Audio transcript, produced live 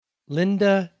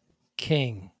Linda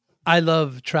King. I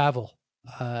love travel.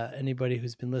 Anybody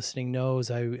who's been listening knows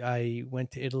I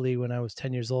went to Italy when I was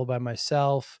 10 years old by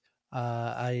myself.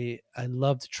 I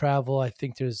love to travel. I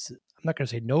think I'm not going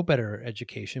to say no better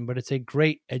education, but it's a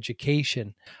great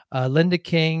education. Linda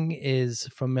King is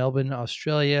from Melbourne,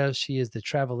 Australia. She is the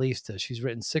Travelista. She's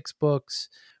written 6 books.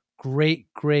 Great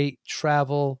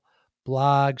travel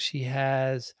blog she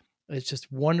has. It's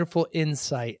just wonderful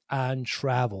insight on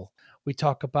travel. We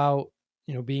talk about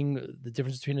being the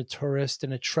difference between a tourist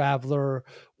and a traveler,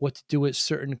 what to do at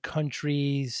certain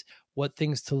countries, what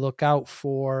things to look out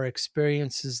for,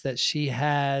 experiences that she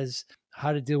has,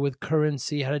 how to deal with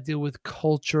currency, how to deal with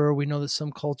culture. We know that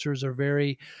some cultures are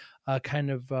very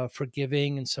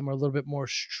forgiving, and some are a little bit more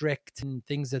strict in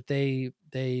things that they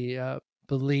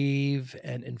believe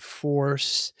and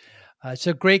enforce. It's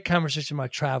a great conversation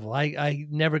about travel. I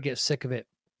never get sick of it.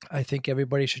 I think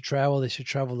everybody should travel. They should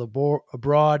travel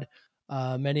abroad.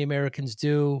 Many Americans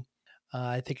do.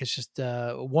 I think it's just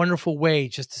a wonderful way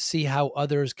just to see how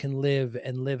others can live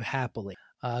and live happily.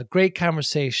 Great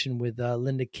conversation with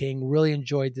Linda King. Really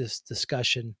enjoyed this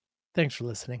discussion. Thanks for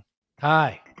listening.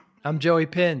 Hi, I'm Joey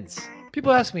Pins.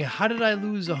 People ask me, how did I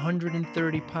lose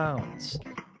 130 pounds?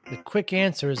 The quick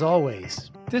answer is always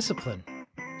discipline.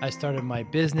 I started my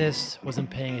business,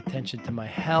 wasn't paying attention to my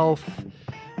health,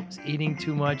 was eating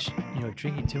too much,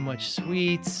 drinking too much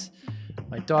sweets.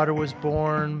 My daughter was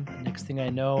born. Next thing I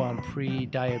know, I'm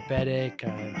pre-diabetic. I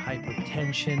have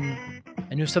hypertension.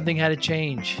 I knew something had to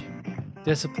change.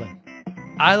 Discipline.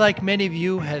 I, like many of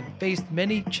you, have faced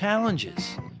many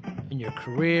challenges in your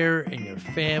career, in your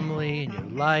family, in your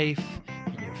life,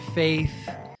 in your faith.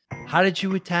 How did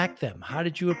you attack them? How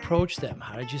did you approach them?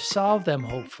 How did you solve them,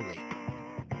 hopefully?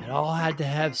 It all had to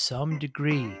have some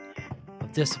degree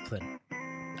of discipline.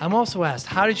 I'm also asked,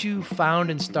 how did you found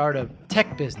and start a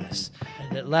tech business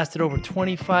that lasted over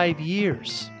 25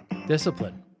 years?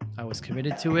 Discipline. I was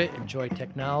committed to it, enjoyed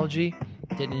technology,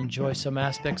 didn't enjoy some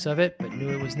aspects of it, but knew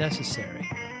it was necessary.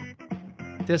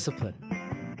 Discipline.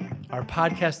 Our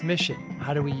podcast mission,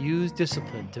 how do we use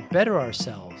discipline to better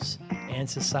ourselves and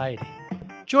society?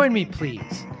 Join me,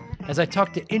 please, as I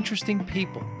talk to interesting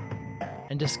people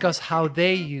and discuss how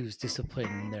they use discipline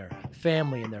in their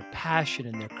family and their passion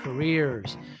and their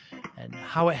careers and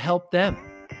how it helped them.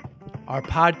 Our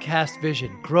podcast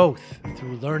vision, growth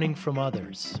through learning from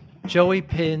others. Joey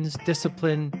Pins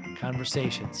Discipline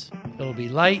Conversations. It'll be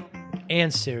light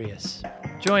and serious.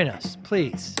 Join us,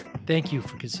 please. Thank you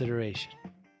for consideration.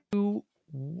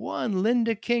 1,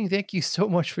 Linda King, thank you so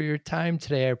much for your time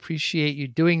today. I appreciate you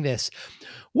doing this.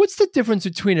 What's the difference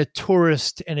between a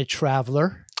tourist and a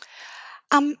traveler?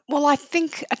 Well, I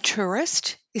think a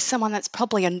tourist is someone that's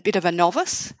probably a bit of a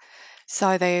novice,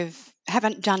 so they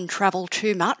haven't done travel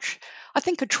too much. I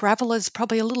think a traveller is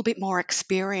probably a little bit more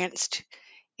experienced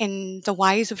in the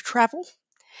ways of travel,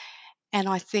 and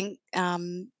I think,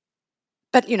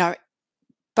 but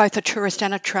both a tourist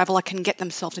and a traveller can get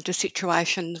themselves into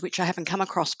situations which I haven't come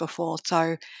across before.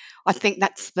 So I think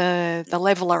that's the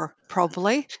leveller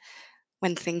probably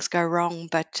when things go wrong.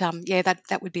 But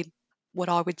that would be what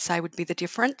I would say would be the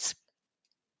difference.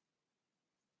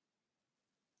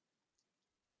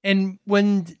 And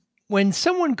when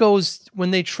someone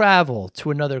when they travel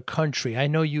to another country, I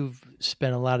know you've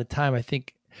spent a lot of time. I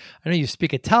know you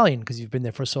speak Italian because you've been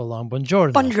there for so long.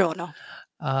 Buongiorno.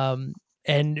 Buongiorno.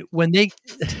 And when they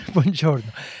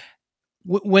buongiorno,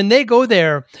 when they go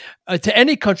there to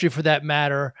any country for that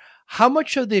matter, how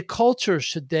much of the culture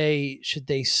should they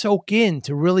soak in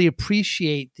to really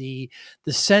appreciate the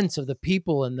sense of the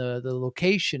people and the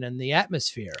location and the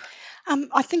atmosphere?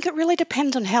 I think it really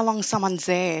depends on how long someone's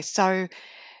there. So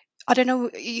I don't know,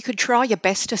 you could try your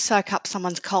best to soak up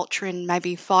someone's culture in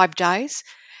maybe 5 days,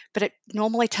 but it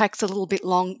normally takes a little bit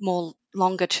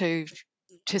longer to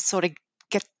sort of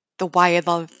get the way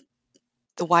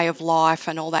of life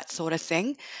and all that sort of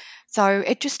thing. So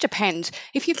it just depends.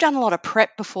 If you've done a lot of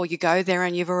prep before you go there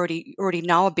and you've already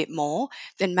know a bit more,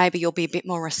 then maybe you'll be a bit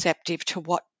more receptive to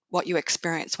what you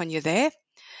experience when you're there.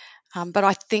 But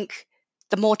I think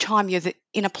the more time you're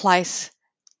in a place,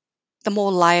 the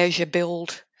more layers you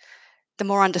build, the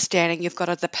more understanding you've got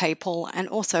of the people and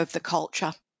also of the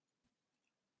culture.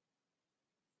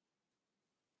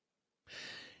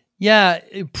 Yeah,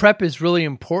 prep is really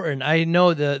important. I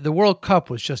know the World Cup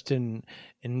was just in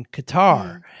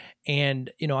Qatar,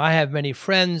 And, I have many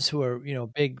friends who are,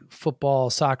 big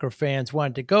football, soccer fans,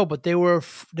 wanted to go, but they were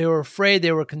afraid,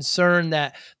 they were concerned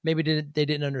that maybe they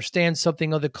didn't understand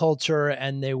something of the culture,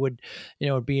 and they would,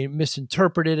 be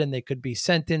misinterpreted, and they could be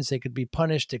sentenced, they could be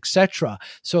punished, etc.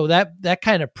 So that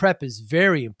kind of prep is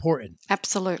very important.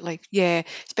 Absolutely. Yeah.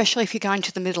 Especially if you're going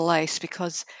to the Middle East,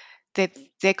 because their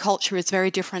their culture is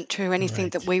very different to anything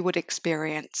that Right. we would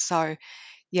experience. So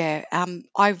yeah,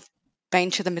 I've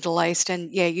been to the Middle East,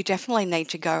 and yeah, you definitely need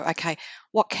to go, okay,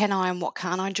 what can I and what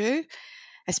can't I do?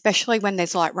 Especially when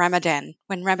there's like Ramadan.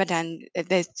 When Ramadan,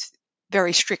 there's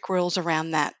very strict rules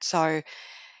around that. So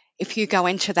if you go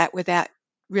into that without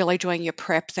really doing your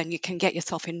prep, then you can get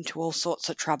yourself into all sorts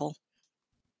of trouble.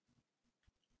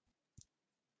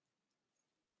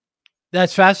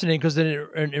 That's fascinating because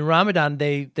in Ramadan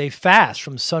they fast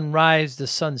from sunrise to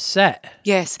sunset.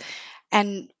 Yes.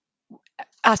 And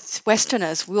us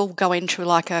Westerners will go into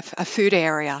like a food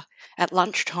area at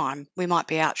lunchtime. We might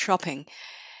be out shopping.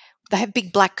 They have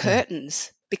big black Yeah.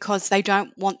 curtains because they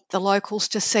don't want the locals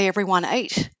to see everyone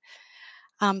eat.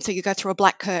 So you go through a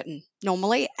black curtain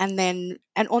normally, and then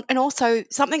and also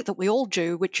something that we all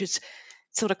do, which is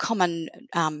sort of common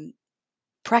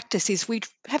practice, is we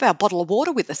have our bottle of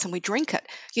water with us and we drink it.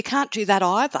 You can't do that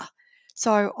either.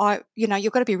 So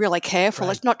you've got to be really careful.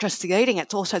 Right. It's not just the eating;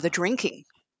 it's also the drinking.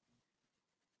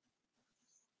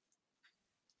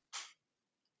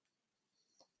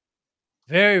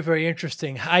 Very, very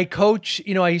interesting. I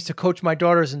used to coach my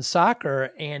daughters in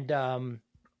soccer, and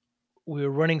we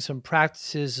were running some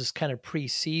practices this kind of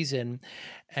preseason,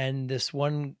 and this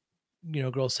one,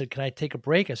 girl said, "Can I take a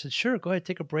break?" I said, "Sure, go ahead,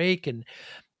 take a break." And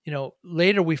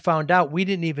later we found out we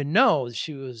didn't even know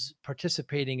she was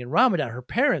participating in Ramadan. Her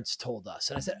parents told us.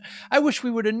 And I said, I wish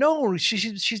we would have known.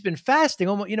 She's been fasting.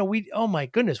 Oh my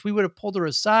goodness, we would have pulled her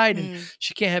aside, and Mm.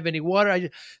 she can't have any water.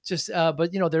 I just,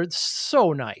 but they're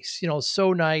so nice,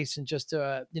 so nice. And just,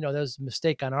 that was a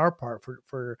mistake on our part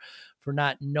for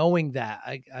not knowing that.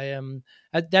 I am,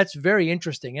 that's very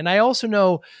interesting. And I also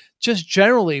know, just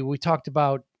generally, we talked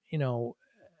about,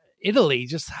 Italy,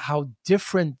 just how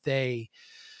different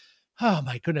oh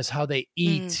my goodness, how they Mm.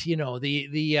 eat.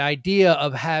 The idea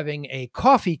of having a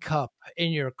coffee cup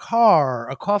in your car,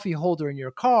 a coffee holder in your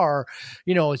car,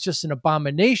 it's just an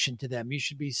abomination to them. You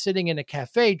should be sitting in a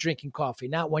cafe drinking coffee,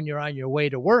 not when you're on your way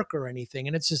to work or anything.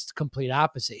 And it's just the complete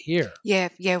opposite here. Yeah,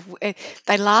 yeah.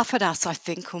 They laugh at us, I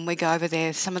think, when we go over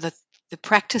there. Some of the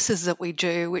practices that we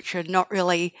do, which are not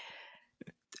really,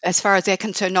 as far as they're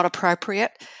concerned, not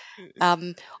appropriate.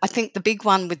 I think the big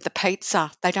one with the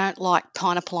pizza, they don't like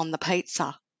pineapple on the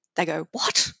pizza. They go,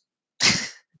 "What?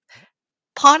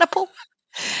 Pineapple?"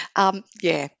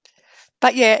 Yeah,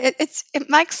 but yeah, it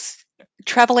makes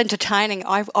travel entertaining,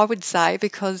 I would say,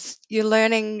 because you're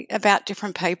learning about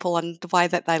different people and the way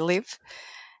that they live,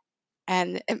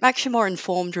 and it makes you more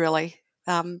informed, really.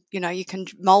 You can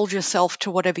mold yourself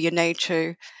to whatever you need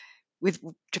to, with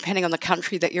depending on the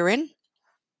country that you're in.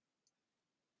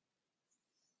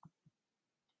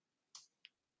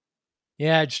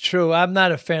 Yeah, it's true. I'm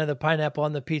not a fan of the pineapple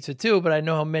on the pizza too, but I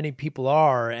know how many people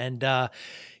are. And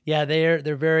yeah,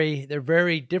 they're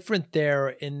very different there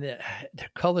in their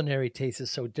culinary taste is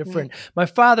so Mm. different. My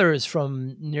father is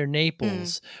from near Mm.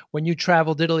 Naples. When you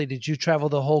traveled Italy, did you travel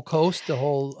the whole coast, the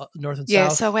whole north and Yeah,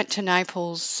 so I south? went to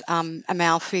Naples,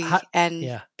 Amalfi, How, and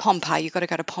yeah. Pompeii. You've got to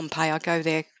go to Pompeii. I go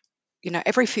there,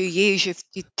 every few years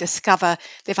you discover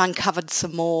they've uncovered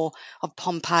some more of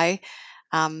Pompeii.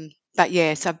 But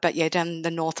yeah, down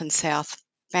the north and south,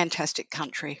 fantastic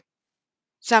country.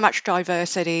 So much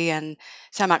diversity and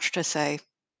so much to see.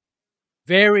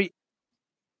 Very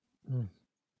mm.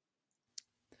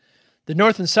 The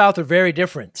north and south are very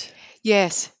different.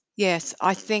 Yes, yes.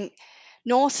 I think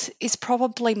north is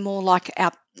probably more like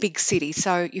our big city.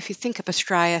 So if you think of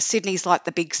Australia, Sydney's like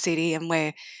the big city, and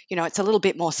where it's a little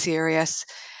bit more serious.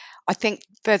 I think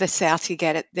further south you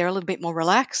get it, they're a little bit more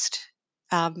relaxed.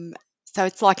 Um, so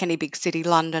it's like any big city,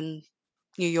 London,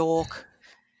 New York.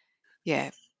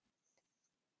 Yeah,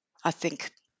 I think,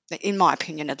 in my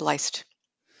opinion, at least.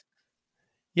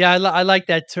 Yeah, I like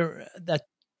that term.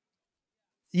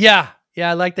 Yeah,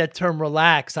 I like that term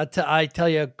relax. I tell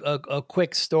you a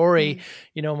quick story.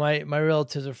 Mm, My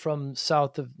relatives are from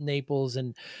south of Naples,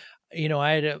 and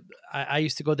I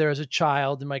used to go there as a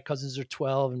child, and my cousins are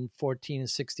 12 and 14 and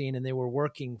 16, and they were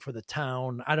working for the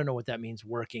town. I don't know what that means,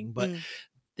 working, but mm,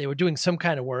 they were doing some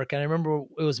kind of work. And I remember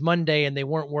it was Monday and they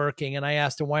weren't working. And I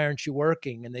asked them, "Why aren't you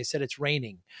working?" And they said, "It's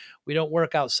raining. We don't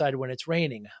work outside when it's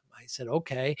raining." I said,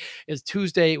 okay. It's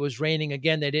Tuesday. It was raining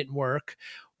again. They didn't work.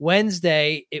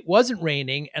 Wednesday, it wasn't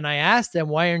raining. And I asked them,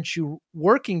 why aren't you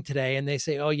working today? And they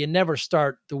say, oh, you never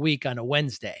start the week on a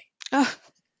Wednesday. Oh,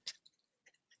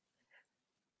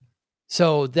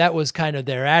 So that was kind of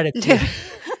their attitude.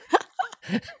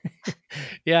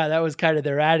 Yeah, that was kind of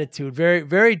their attitude. Very,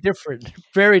 very different.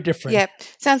 Very different. yeah.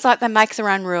 Sounds like they make their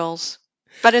own rules.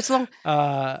 But as long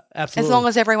Absolutely.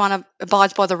 as everyone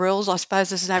abides by the rules, I suppose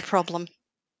there's no problem.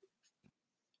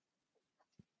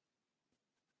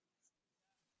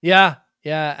 Yeah,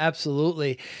 yeah,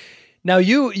 absolutely. Now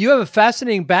you have a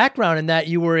fascinating background in that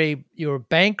you were a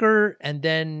banker and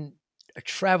then a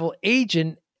travel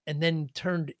agent and then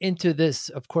turned into this.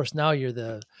 Of course, now you're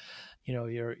the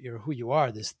you're who you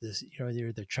are. This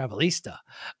you're the travelista.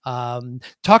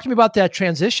 Talk to me about that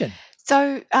transition.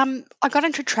 So I got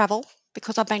into travel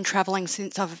because I've been traveling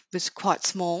since I was quite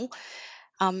small.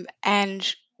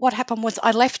 And what happened was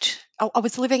I left. I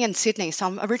was living in Sydney, so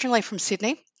I'm originally from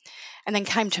Sydney, and then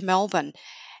came to Melbourne.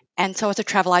 And so as a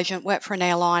travel agent, worked for an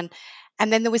airline.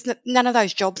 And then there was none of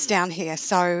those jobs down here.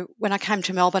 So when I came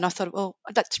to Melbourne, I thought, well,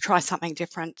 let's try something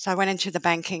different. So I went into the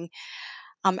banking.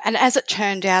 And as it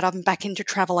turned out, I'm back into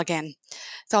travel again.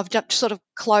 So I've just sort of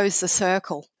closed the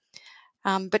circle.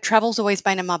 But travel's always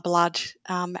been in my blood.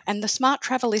 And the Smart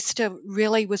Travelista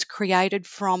really was created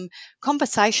from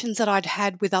conversations that I'd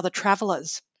had with other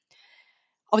travellers.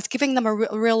 I was giving them a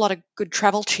real lot of good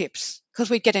travel tips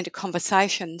because we'd get into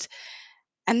conversations.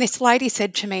 And this lady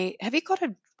said to me, have you got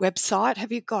a website?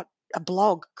 Have you got a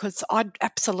blog? Because I'd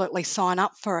absolutely sign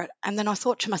up for it. And then I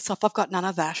thought to myself, I've got none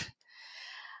of that.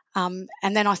 And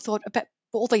then I thought about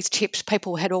all these tips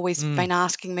people had always been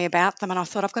asking me about them. And I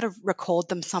thought, I've got to record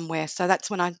them somewhere. So that's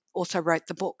when I also wrote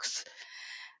the books.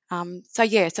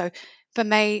 So for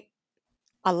me,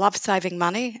 I love saving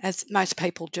money, as most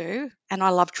people do, and I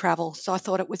love travel. So I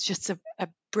thought it was just a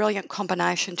brilliant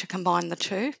combination to combine the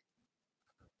two.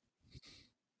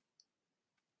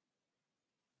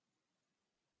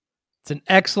 It's an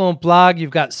excellent blog. You've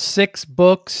got 6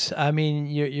 books. I mean,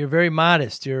 you're very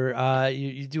modest.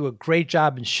 You do a great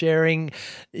job in sharing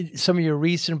some of your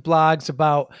recent blogs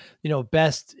about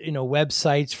best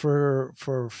websites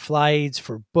for flights,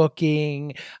 for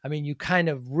booking. I mean, you kind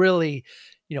of really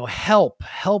help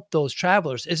those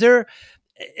travelers.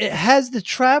 Has the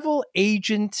travel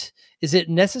agent, is it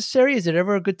necessary? Is it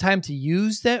ever a good time to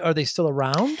use that? Are they still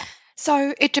around?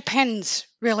 So it depends,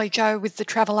 really, Joe, with the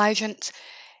travel agent,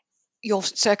 your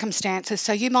circumstances.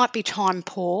 So you might be time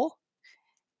poor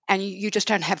and you just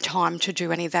don't have time to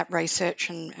do any of that research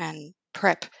and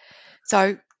prep.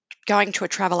 So going to a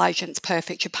travel agent's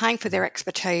perfect. You're paying for their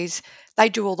expertise. They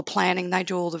do all the planning, they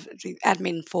do all the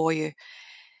admin for you.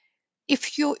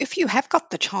 If you have got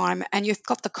the time and you've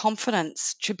got the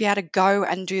confidence to be able to go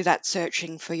and do that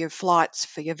searching for your flights,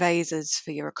 for your visas,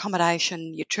 for your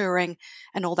accommodation, your touring,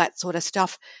 and all that sort of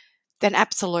stuff, then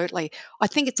absolutely. I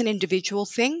think it's an individual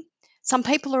thing. Some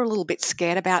people are a little bit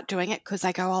scared about doing it because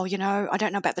they go, oh, I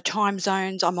don't know about the time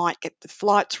zones. I might get the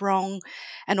flights wrong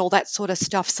and all that sort of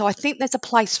stuff. So I think there's a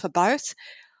place for both.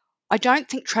 I don't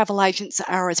think travel agents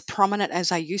are as prominent as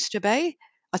they used to be.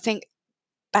 I think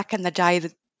back in the day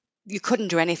that you couldn't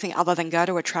do anything other than go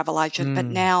to a travel agent, but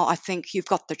now I think you've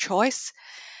got the choice,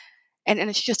 and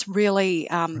it's just really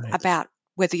Right. about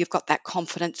whether you've got that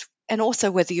confidence and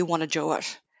also whether you want to do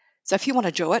it. So if you want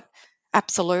to do it,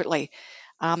 absolutely.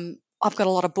 I've got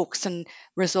a lot of books and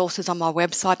resources on my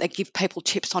website that give people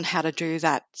tips on how to do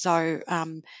that. So,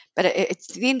 but it's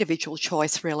the individual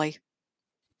choice, really.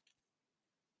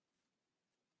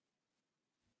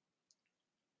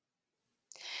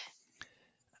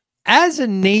 As a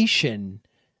nation,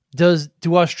 do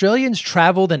Australians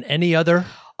travel than any other?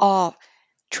 Oh,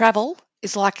 travel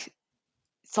is like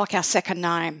it's like our second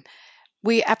name.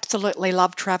 We absolutely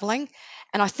love traveling,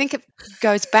 and I think it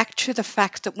goes back to the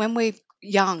fact that when we're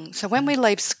young, so when we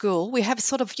leave school, we have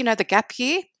sort of the gap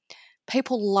year.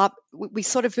 People love we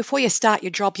sort of before you start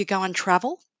your job, you go and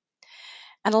travel,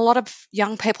 and a lot of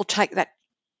young people take that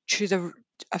to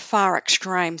a far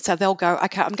extreme. So they'll go,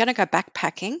 okay, I'm going to go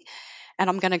backpacking, and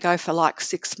I'm going to go for like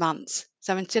 6 months.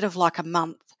 So instead of like a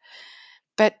month,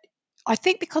 but I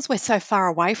think because we're so far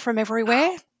away from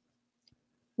everywhere,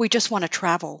 we just want to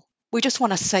travel. We just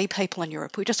want to see people in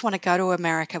Europe. We just want to go to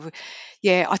America.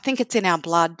 Yeah, I think it's in our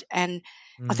blood, and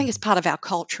I think it's Mm. part of our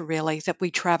culture really that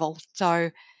we travel. So,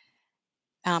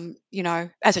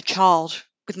 as a child,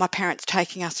 with my parents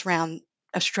taking us around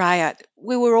Australia,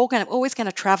 we were always going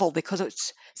to travel because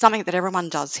it's something that everyone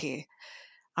does here.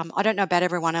 I don't know about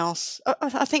everyone else.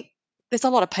 I think there's a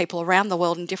lot of people around the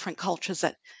world in different cultures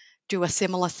that do a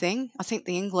similar thing. I think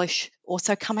the English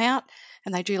also come out,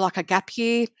 and they do like a gap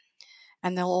year,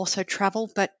 and they'll also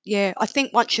travel. But yeah, I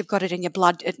think once you've got it in your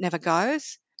blood, it never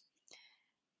goes.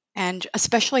 And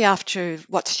especially after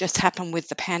what's just happened with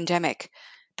the pandemic,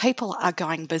 people are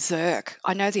going berserk.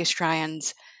 I know the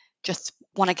Australians just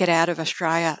want to get out of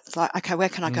Australia. It's like, okay, where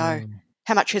can I go? Mm.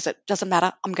 How much is it? Doesn't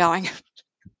matter. I'm going.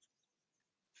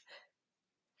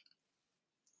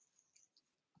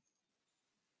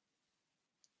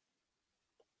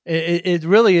 It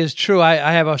really is true. I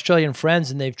have Australian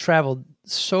friends, and they've traveled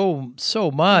so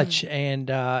much, Mm,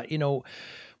 and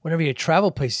whenever you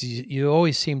travel places, you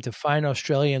always seem to find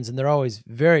Australians, and they're always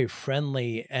very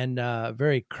friendly and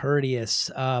very courteous.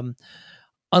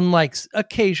 Unlike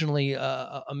occasionally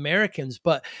Americans,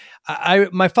 but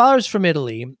my father's from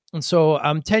Italy, and so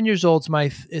I'm 10 years old.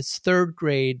 It's third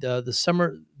grade, the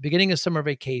summer beginning of summer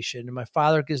vacation, and my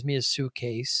father gives me a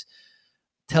suitcase,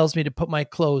 tells me to put my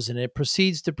clothes in it,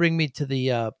 proceeds to bring me to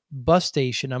the bus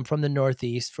station. I'm from the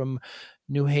Northeast, from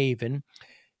New Haven.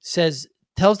 Says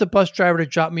tells the bus driver to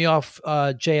drop me off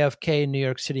JFK in New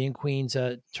York City in Queens,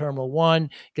 Terminal 1,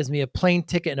 gives me a plane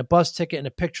ticket and a bus ticket and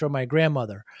a picture of my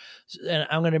grandmother. And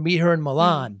I'm going to meet her in mm.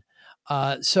 Milan.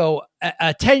 So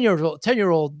a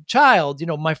 10-year-old child,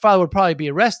 my father would probably be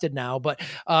arrested now, but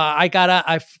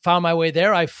I found my way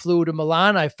there. I flew to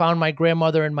Milan. I found my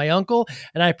grandmother and my uncle,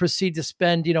 and I proceed to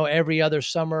spend, every other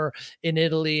summer in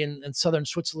Italy and southern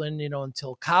Switzerland,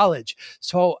 until college.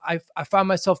 So I found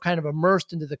myself kind of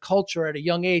immersed into the culture at a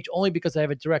young age, only because I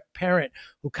have a direct parent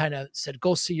who kind of said,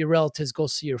 go see your relatives, go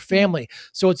see your Mm. family.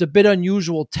 So it's a bit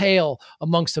unusual tale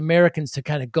amongst Americans to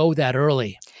kind of go that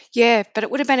early. Yeah, but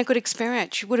it would have been a good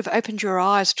experience. You would have opened your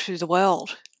eyes to the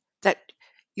world that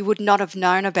you would not have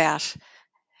known about.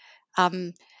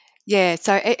 Um, yeah,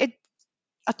 so I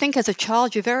think as a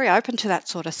child, you're very open to that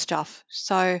sort of stuff.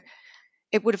 So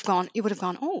you would have gone,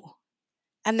 oh,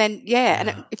 and then, yeah, and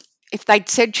Yeah. if they'd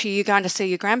said to you, you're going to see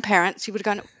your grandparents, you would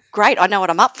have gone, great, I know what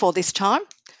I'm up for this time.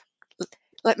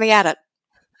 Let me at it.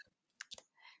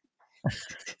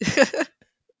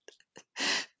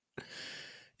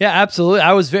 Yeah,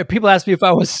 absolutely. People asked me if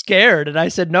I was scared, and I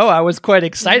said no, I was quite Mm,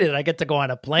 excited. I get to go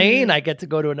on a plane, mm, I get to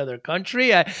go to another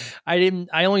country. I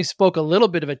only spoke a little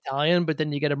bit of Italian, but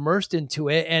then you get immersed into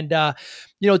it. And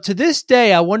to this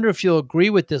day, I wonder if you'll agree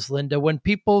with this, Linda, when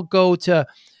people go to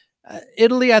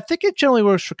Italy, I think it generally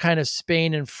works for kind of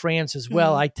Spain and France as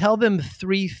well. mm, I tell them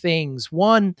three things.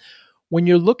 One, when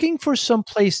you're looking for some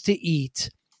place to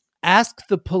eat, ask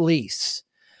the police.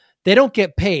 They don't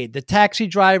get paid. The taxi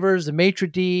drivers, the maitre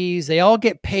d's, they all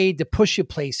get paid to push you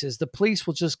places. The police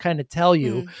will just kind of tell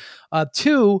you. mm,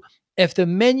 Two, if the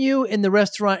menu in the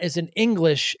restaurant is in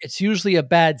English, it's usually a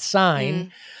bad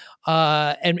sign.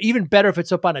 mm. And even better if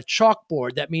it's up on a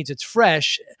chalkboard, that means it's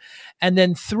fresh. And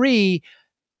then three,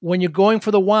 when you're going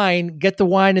for the wine, get the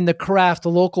wine in the carafe.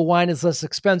 The local wine is less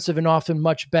expensive and often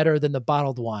much better than the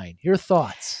bottled wine. Your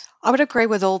thoughts? I would agree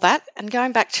with all that. And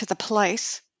going back to the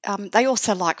police, they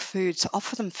also like food, so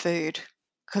offer them food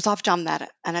because I've done that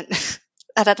and it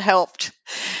and it helped.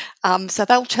 So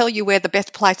they'll tell you where the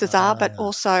best places are, but Uh,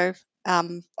 also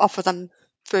offer them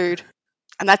food,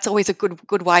 and that's always a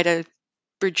good way to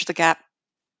bridge the gap.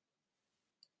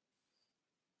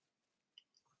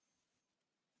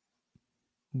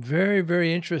 Very,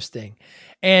 very interesting.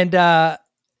 And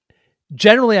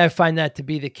generally, I find that to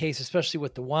be the case, especially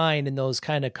with the wine in those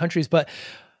kind of countries. But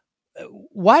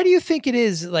why do you think it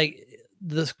is like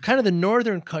the kind of the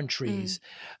northern Mm. countries?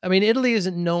 I mean, Italy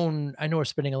isn't known. I know we're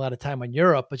spending a lot of time on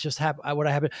Europe, but just what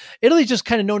I happen. Italy's just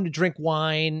kind of known to drink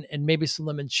wine and maybe some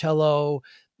limoncello.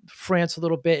 France a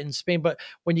little bit in Spain, but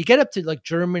when you get up to like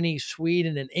Germany,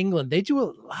 Sweden, and England, they do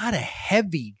a lot of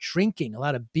heavy drinking, a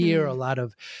lot of beer, a Mm. lot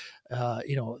of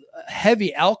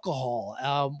heavy alcohol.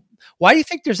 Why do you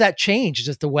think there's that change? Is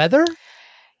it the weather?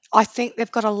 I think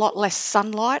they've got a lot less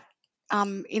sunlight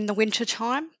in the winter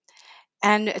time,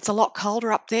 and it's a lot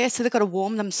colder up there, so they've got to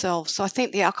warm themselves. So I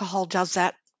think the alcohol does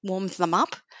that, warms them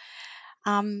up.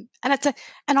 And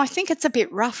I think it's a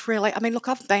bit rough, really. I mean, look,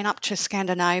 I've been up to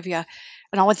Scandinavia,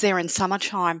 and I was there in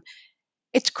summertime.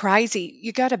 It's crazy.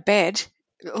 You go to bed,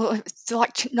 it's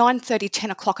like 9:30,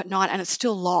 10 o'clock at night, and it's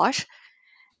still light.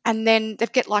 And then they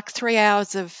get like 3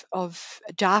 hours of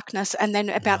darkness, and then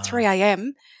about 3 Wow.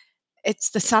 a.m., it's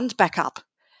the sun's back up.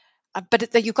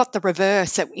 But you've got the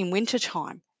reverse in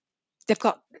wintertime. They've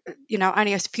got,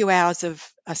 only a few hours of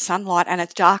sunlight, and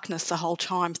it's darkness the whole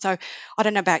time. So I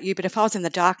don't know about you, but if I was in the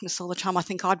darkness all the time, I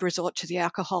think I'd resort to the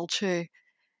alcohol too.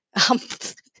 Um,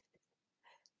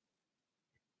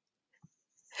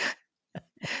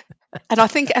 and I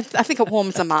think it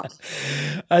warms them up.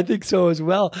 I think so as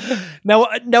well. Now,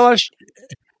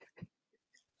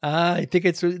 I think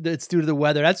it's due to the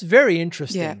weather. That's very Yeah.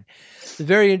 interesting. The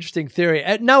very interesting theory.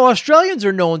 Now Australians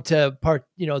are known to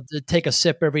to take a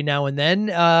sip every now and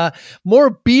then. More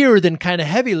beer than kind of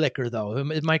heavy liquor, though.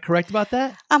 Am I correct about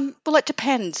that? Well, it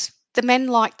depends. The men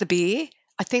like the beer.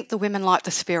 I think the women like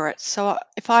the spirits. So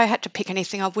if I had to pick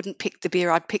anything, I wouldn't pick the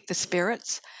beer. I'd pick the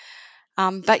spirits.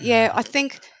 But yeah, I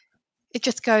think it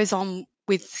just goes on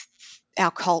with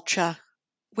our culture.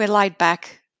 We're laid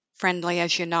back, friendly,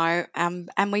 as you know, and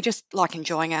we just like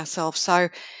enjoying ourselves. So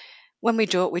when we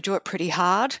do it pretty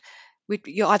hard.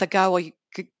 You either go or you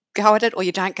go at it, or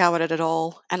you don't go at it at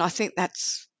all. And I think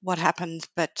that's what happens.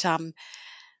 But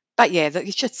yeah,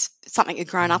 it's just something you've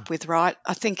grown Mm. up with, right?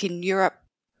 I think in Europe,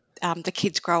 the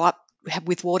kids grow up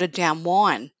with watered down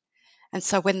wine. And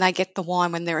so when they get the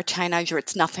wine when they're a teenager,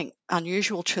 it's nothing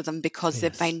unusual to them because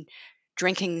they've Yes. been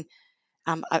drinking,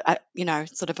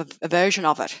 sort of a version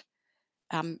of it.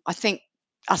 I think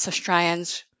us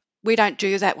Australians, we don't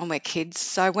do that when we're kids.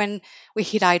 So when we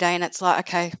hit 18, it's like,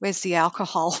 okay, where's the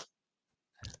alcohol?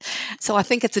 So I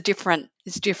think it's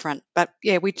different. But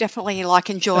yeah, we definitely like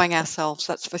enjoying ourselves,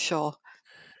 that's for sure.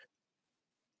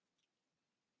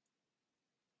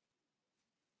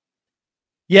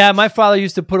 Yeah, my father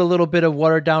used to put a little bit of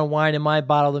watered down wine in my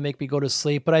bottle to make me go to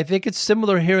sleep. But I think it's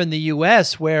similar here in the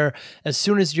US, where as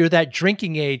soon as you're that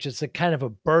drinking age, it's a kind of a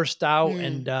burst out.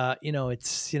 Mm. And,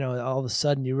 it's, all of a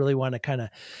sudden you really want to kind of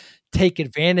take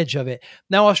advantage of it.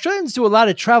 Now, Australians do a lot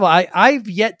of travel. I've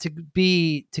yet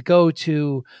to go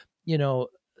to, you know,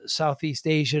 Southeast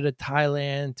Asia, to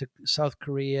Thailand, to South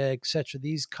Korea, etc.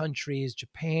 These countries,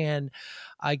 Japan.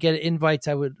 I get invites.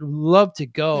 I would love to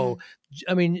go. Mm.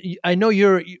 I mean, I know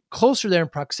you're closer there in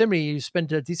proximity. You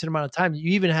spend a decent amount of time.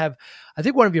 You even have, I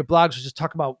think one of your blogs was just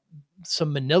talking about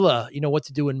some Manila, what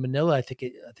to do in Manila. I think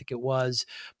it was.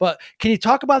 But can you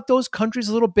talk about those countries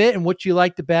a little bit and what you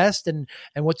like the best and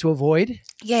what to avoid?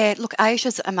 Yeah, look,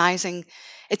 Asia's amazing.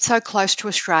 It's so close to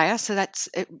Australia, so that's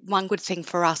one good thing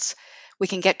for us. We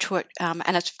can get to it,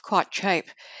 and it's quite cheap.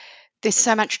 There's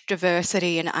so much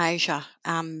diversity in Asia.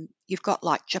 You've got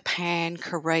like Japan,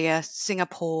 Korea,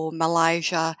 Singapore,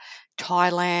 Malaysia,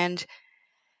 Thailand,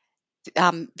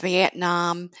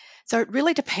 Vietnam. So it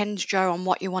really depends, Joe, on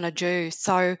what you want to do.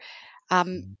 So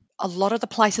um, a lot of the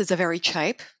places are very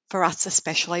cheap for us,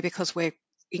 especially because we're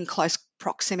in close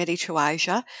proximity to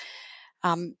Asia.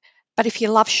 Um, but if you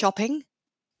love shopping,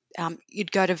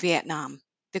 you'd go to Vietnam.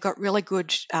 They've got really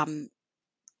good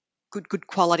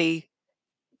quality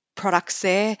products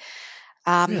there.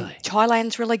 Really?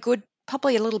 Thailand's really good,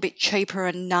 probably a little bit cheaper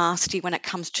and nasty when it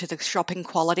comes to the shopping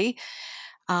quality.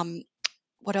 Um,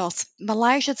 what else?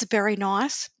 Malaysia's very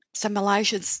nice. So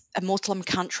Malaysia's a Muslim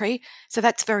country, so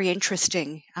that's very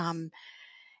interesting.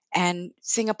 And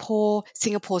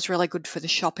Singapore's really good for the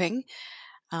shopping.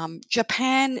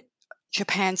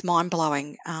 Japan's mind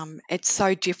blowing. It's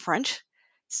so different.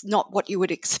 It's not what you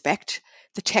would expect.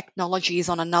 The technology is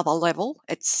on another level.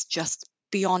 It's just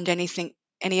beyond anything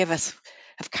any of us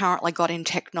have currently got in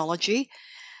technology,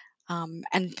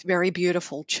 and very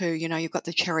beautiful too. You've got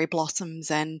the cherry blossoms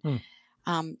and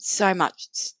Hmm. so much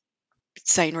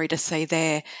scenery to see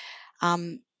there.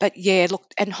 But yeah, look,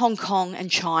 and Hong Kong and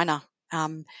China,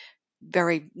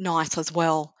 very nice as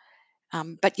well.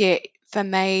 But yeah, for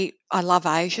me, I love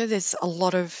Asia. There's a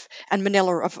lot and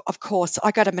Manila, of course.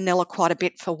 I go to Manila quite a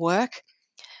bit for work,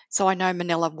 so I know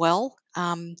Manila well.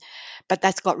 But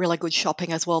that's got really good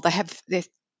shopping as well. They've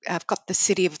got the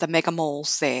city of the mega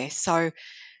malls there. So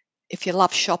if you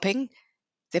love shopping,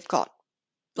 they've got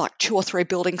like two or three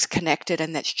buildings connected,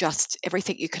 and that's just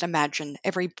everything you could imagine,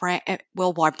 every brand,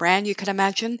 worldwide brand you could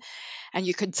imagine, and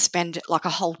you could spend like a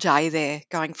whole day there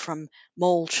going from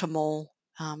mall to mall.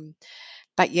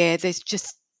 But yeah,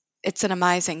 it's an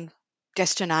amazing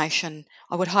destination.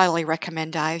 I would highly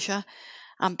recommend Asia.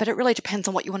 But it really depends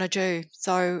on what you want to do.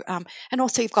 So, and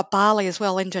also you've got Bali as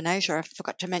well, Indonesia. I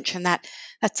forgot to mention that.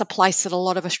 That's a place that a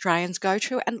lot of Australians go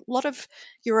to, and a lot of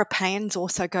Europeans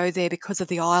also go there because of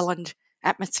the island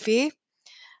atmosphere.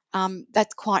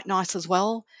 That's quite nice as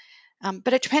well.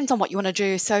 But it depends on what you want to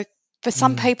do. So, for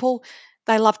some Mm. people,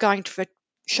 they love going for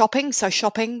shopping. So,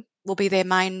 shopping will be their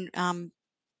main,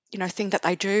 thing that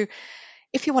they do.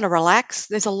 If you want to relax,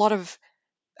 there's a lot of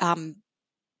um,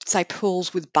 say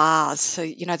pools with bars. So,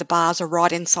 the bars are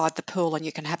right inside the pool and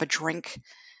you can have a drink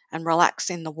and relax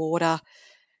in the water,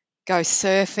 go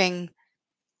surfing,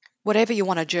 whatever you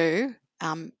want to do.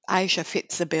 Asia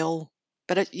fits the bill.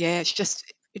 But it's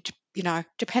just,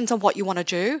 depends on what you want to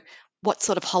do, what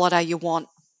sort of holiday you want.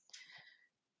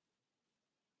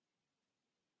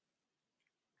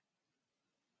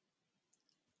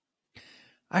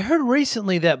 I heard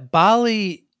recently that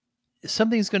Bali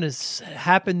something's going to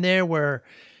happen there where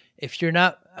if you're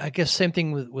not, I guess same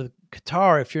thing with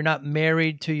Qatar, if you're not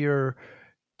married to your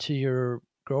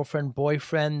girlfriend,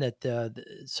 boyfriend, that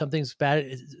something's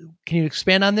bad. Can you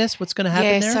expand on this? What's going to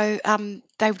happen Yeah, there? so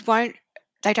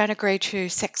they don't agree to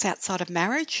sex outside of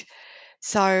marriage.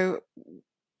 So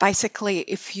basically,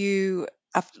 if you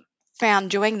are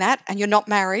found doing that and you're not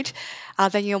married,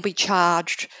 then you'll be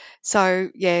charged. So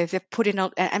yeah, they've put in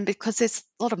and because there's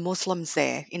a lot of Muslims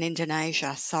there in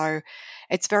Indonesia, so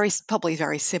it's probably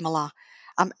very similar.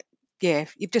 Um, yeah,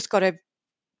 you've just got to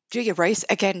do your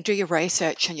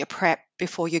research and your prep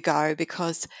before you go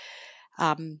because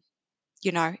um,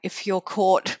 if you're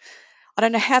caught, I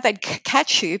don't know how they'd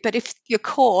catch you, but if you're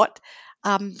caught,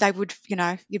 they would,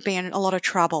 you'd be in a lot of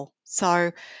trouble.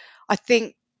 So I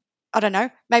think, I don't know,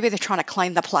 maybe they're trying to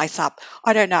clean the place up.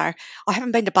 I don't know. I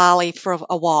haven't been to Bali for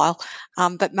a while,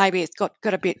 but maybe it's got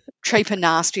a bit cheap and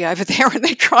nasty over there and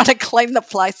they're trying to clean the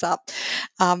place up.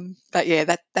 But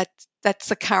yeah, that's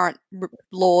the current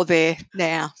law there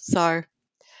now. So,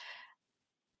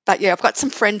 but yeah, I've got some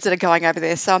friends that are going over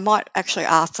there, so I might actually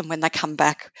ask them when they come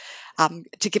back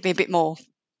to give me a bit more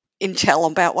intel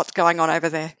about what's going on over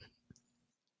there.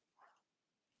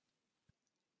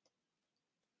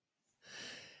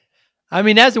 I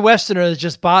mean, as a Westerner, it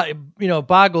just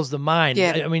boggles the mind.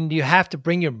 Yeah, I mean, do you have to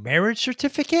bring your marriage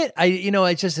certificate?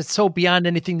 It's so beyond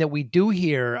anything that we do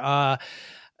here. Are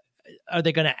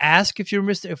they going to ask if you're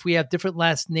Mr. if we have different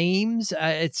last names?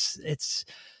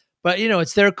 But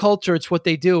it's their culture. It's what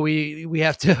they do. We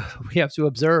have to we have to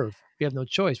observe. We have no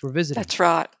choice. We're visiting. that's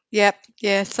right. Yep,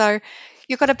 yeah. So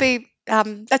you've got to be.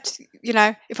 That's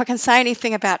if I can say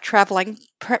anything about travelling,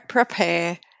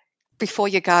 prepare before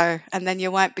you go, and then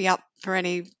you won't be up for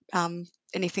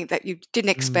anything that you didn't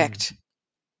Mm. expect.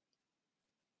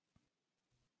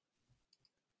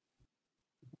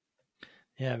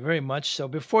 Yeah, very much so.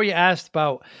 Before you asked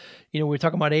about, we were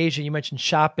talking about Asia. You mentioned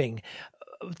shopping.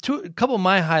 A couple of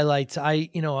my highlights.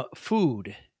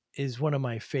 Food is one of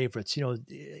my favorites.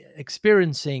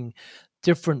 Experiencing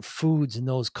different foods in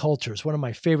those cultures. One of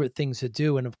my favorite things to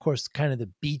do, and of course, kind of the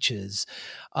beaches.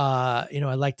 I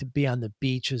like to be on the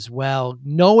beach as well.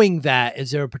 Knowing that,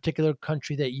 is there a particular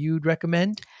country that you'd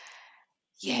recommend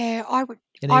Yeah,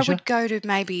 in I Asia? would go to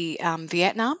maybe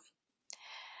Vietnam,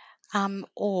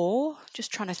 or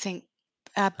just trying to think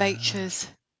Uh, beaches.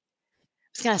 I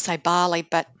was going to say Bali,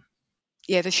 but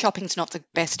yeah, the shopping's not the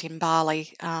best in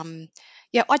Bali.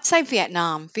 Yeah, I'd say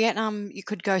Vietnam. Vietnam, you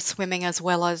could go swimming as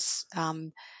well as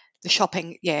the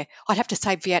shopping. Yeah, I'd have to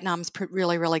say Vietnam's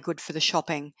really, really good for the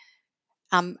shopping.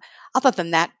 Um, Other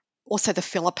than that, also the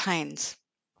Philippines.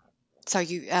 So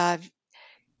you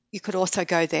could also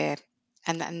go there,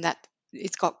 and that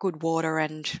it's got good water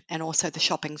and also the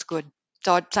shopping's good.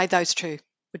 So I'd say those two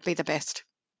would be the best.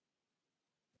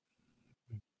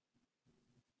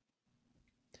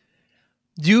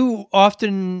 do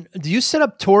you set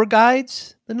up tour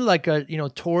guides, like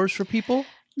tours for people?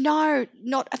 No,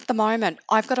 not at the moment.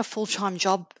 I've got a full-time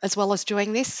job as well as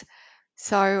doing this,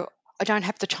 so I don't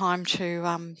have the time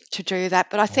to do that.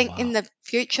 But I Oh think in wow. the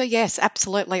future, yes,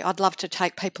 absolutely, I'd love to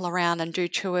take people around and do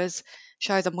tours,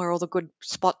 show them where all the good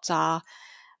spots are.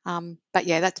 But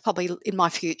yeah, that's probably in my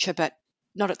future, but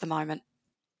not at the moment.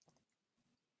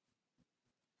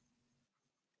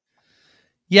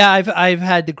 Yeah, I've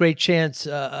had the great chance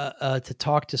to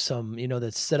talk to some,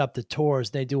 that set up the tours.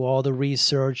 They do all the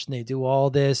research and they do all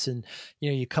this, and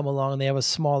you come along and they have a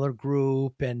smaller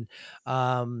group, and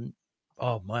um,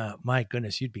 oh my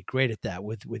goodness, you'd be great at that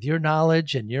with your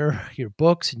knowledge and your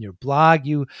books and your blog.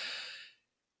 You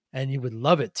would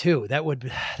love it too. That would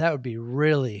be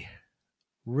really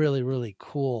really really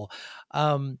cool.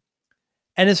 Um,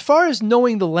 and as far as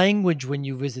knowing the language when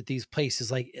you visit these places,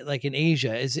 like in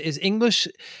Asia, is English,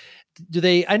 do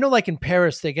they, I know like in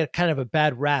Paris they get kind of a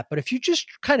bad rap, but if you just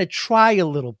kind of try a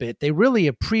little bit, they really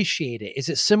appreciate it. Is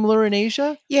it similar in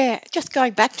Asia? Yeah, just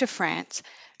going back to France,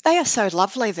 they are so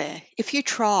lovely there. If you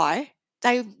try,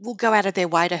 they will go out of their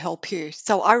way to help you.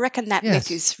 So I reckon that myth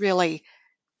Yes, is really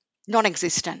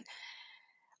non-existent.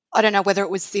 I don't know whether it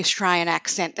was the Australian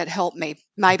accent that helped me.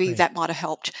 Maybe agree. that might have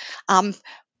helped. Um,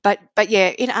 but yeah,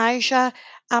 in Asia,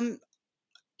 um,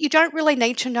 you don't really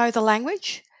need to know the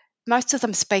language. Most of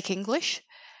them speak English.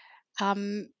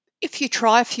 Um, if you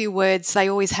try a few words, they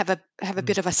always have a Mm.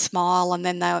 bit of a smile, and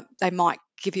then they might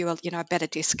give you a better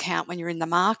discount when you're in the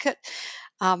market.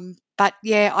 But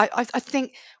yeah, I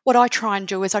think what I try and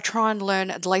do is I try and learn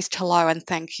at least hello and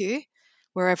thank you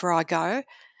wherever I go.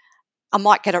 I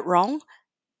might get it wrong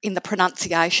in the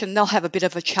pronunciation. They'll have a bit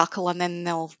of a chuckle and then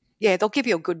they'll give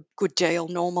you a good deal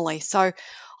normally. So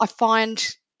I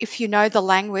find if you know the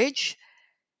language,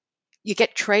 you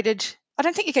get treated. I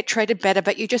don't think you get treated better,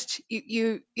 but you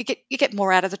get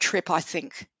more out of the trip, I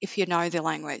think, if you know the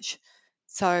language.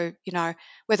 So,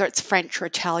 whether it's French or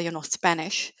Italian or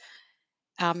Spanish,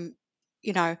 um,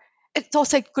 you know, it's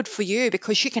also good for you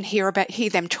because you can hear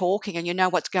them talking and you know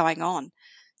what's going on.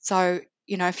 So,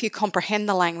 if you comprehend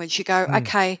the language, you go, Mm.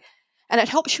 okay, and it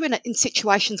helps you in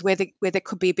situations where there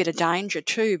could be a bit of danger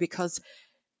too, because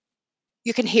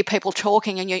you can hear people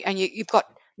talking and you've got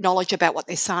knowledge about what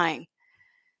they're saying.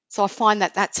 So I find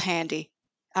that that's handy.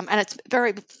 And it's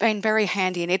been very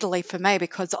handy in Italy for me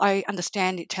because I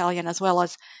understand Italian as well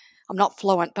as I'm not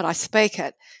fluent, but I speak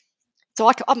it. So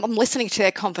I'm listening to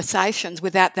their conversations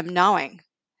without them knowing.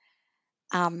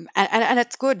 And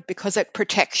it's good because it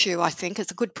protects you, I think.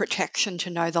 It's a good protection to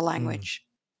know the Mm. language.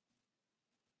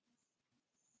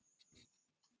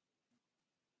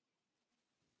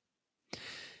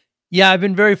 Yeah, I've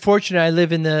been very fortunate. I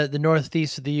live in the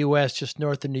northeast of the U.S., just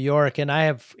north of New York, and I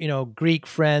have Greek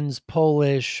friends,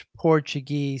 Polish,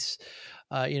 Portuguese,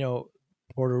 Puerto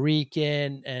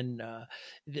Rican, and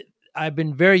I've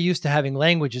been very used to having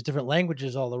different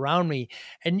languages all around me,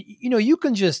 and you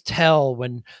can just tell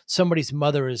when somebody's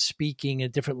mother is speaking a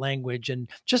different language, and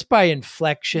just by Mm,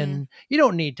 inflection, you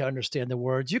don't need to understand the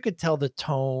words. You could tell the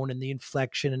tone and the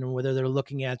inflection and whether they're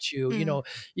looking at you. mm,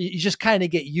 You just kind of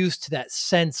get used to that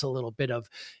sense a little bit of,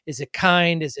 is it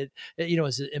kind, is it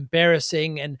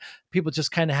embarrassing, and people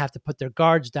just kind of have to put their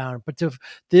guards down. But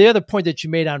the other point that you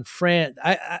made on France,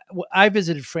 I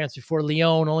visited France before,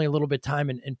 Lyon, only a little bit time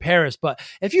in Paris, but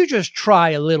if you just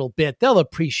try a little bit, they'll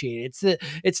appreciate it.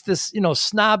 It's this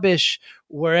snobbish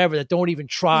wherever that don't even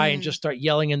try and mm. just start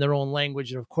yelling in their own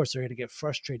language, and of course they're going to get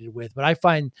frustrated with. But I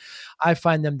find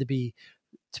them to be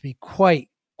quite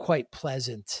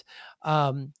pleasant.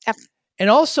 Um, Yep. and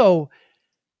also,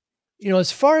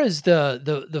 as far as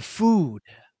the food,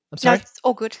 I'm No, sorry. it's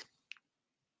all good.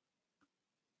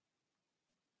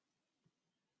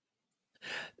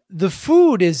 The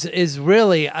food is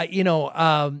really,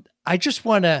 I just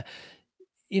want to,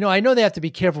 I know they have to be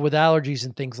careful with allergies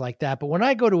and things like that, but when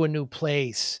I go to a new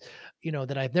place,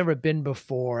 that I've never been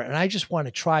before, and I just want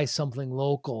to try something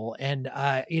local, and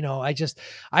I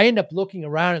end up looking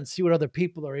around and see what other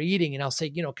people are eating, and I'll say,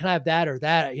 can I have that or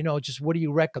that? Just what do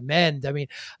you recommend? I mean,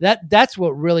 that's what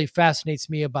really fascinates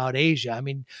me about Asia. I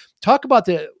mean, talk about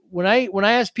when I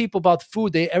ask people about the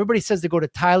food, everybody says they go to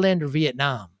Thailand or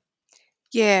Vietnam.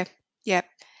 Yeah, yeah.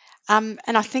 And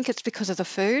I think it's because of the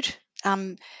food.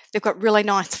 Um, they've got really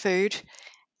nice food,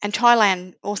 and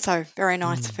Thailand also very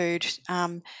nice Mm. food.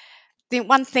 The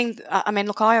one thing, I mean,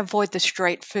 look, I avoid the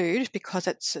street food because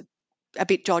it's a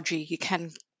bit dodgy. You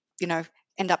can, you know,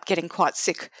 end up getting quite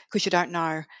sick because you don't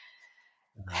know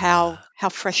how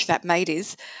fresh that meat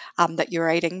is that you're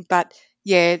eating. But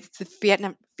yeah,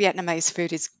 the Vietnamese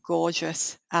food is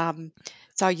gorgeous.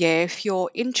 So yeah, if you're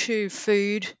into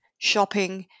food,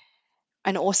 shopping,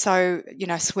 and also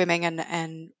swimming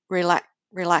and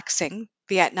relaxing,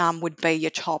 Vietnam would be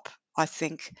your top, I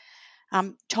think.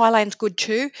 Thailand's good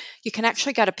too. You can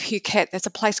actually go to Phuket. There's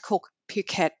a place called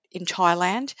Phuket in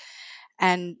Thailand,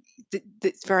 and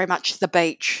it's very much the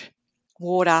beach,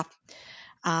 water.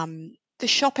 The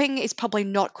shopping is probably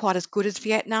not quite as good as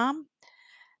Vietnam,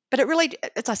 but it really,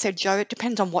 as I said, Joe, it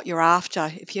depends on what you're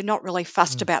after. If you're not really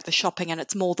fussed Mm. about the shopping and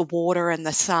it's more the water and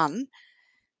the sun,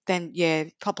 then yeah,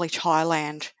 probably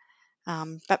Thailand.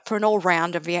 But for an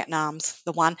all-rounder, Vietnam's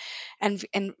the one. And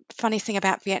funny thing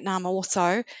about Vietnam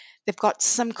also, they've got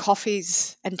some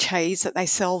coffees and teas that they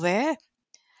sell there,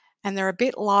 and they're a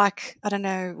bit like, I don't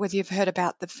know whether you've heard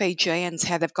about the Fijians,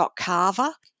 how they've got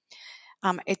kava.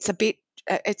 It's a bit,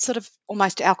 it's sort of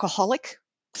almost alcoholic,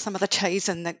 some of the teas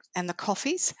and the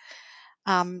coffees.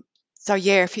 Um, so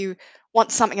yeah, if you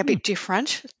want something a Hmm. bit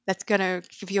different, that's going to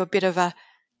give you a bit of a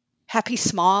happy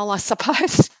smile, I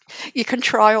suppose. You can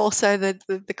try also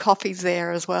the coffees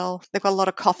there as well. They've got a lot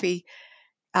of coffee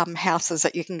houses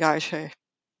that you can go to.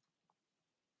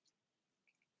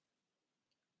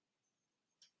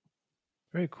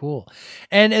 Very cool.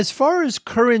 And as far as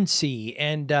currency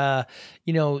and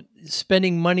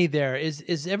spending money there,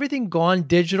 is everything gone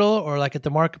digital, or like at the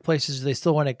marketplaces, do they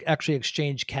still want to actually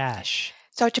exchange cash?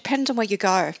 So it depends on where you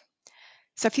go.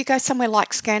 So if you go somewhere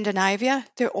like Scandinavia,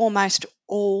 they're almost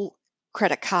all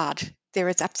credit card. There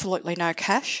is absolutely no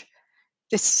cash.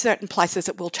 There's certain places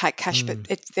that will take cash, but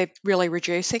Mm. they're really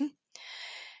reducing.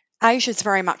 Asia's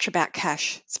very much about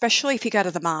cash, especially if you go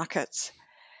to the markets.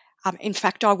 In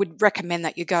fact, I would recommend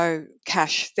that you go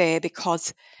cash there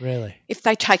because Really? if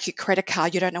they take your credit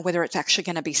card, you don't know whether it's actually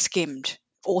going to be skimmed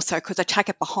also because they take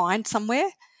it behind somewhere.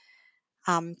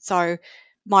 So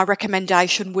my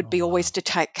recommendation would Oh, be wow. always to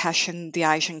take cash in the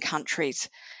Asian countries.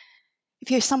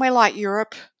 If you're somewhere like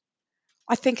Europe,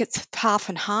 I think it's half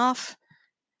and half.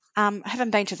 I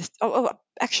haven't been to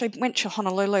actually went to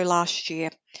Honolulu last year,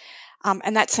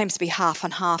 and that seems to be half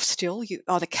and half still,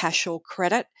 either cash or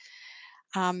credit.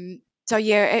 So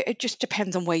yeah, it just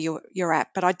depends on where you're at.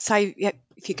 But I'd say, yeah,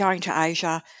 if you're going to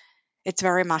Asia, it's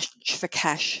very much for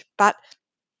cash. But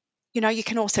you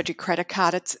can also do credit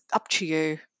card. It's up to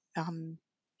you. Um,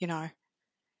 you know,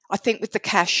 I think with the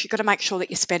cash, you've got to make sure that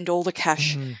you spend all the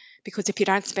cash, Mhm. because if you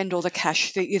don't spend all the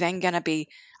cash, you're then going to be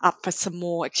up for some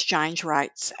more exchange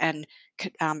rates and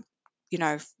um, you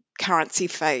know currency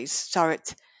fees. So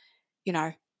it's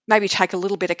maybe take a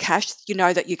little bit of cash. You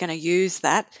know that you're going to use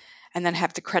that, and then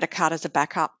have the credit card as a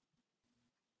backup.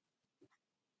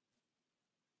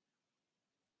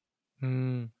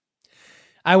 Mm.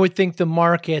 I would think the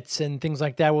markets and things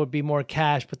like that would be more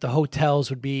cash, but the hotels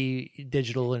would be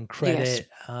digital and Yes. credit.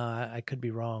 I could be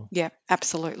wrong. Yeah.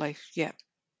 Absolutely. Yeah.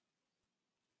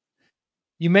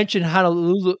 You mentioned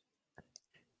Honolulu.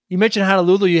 You mentioned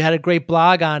Honolulu. You had a great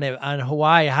blog on it on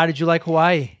Hawaii. How did you like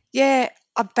Hawaii? Yeah.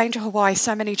 I've been to Hawaii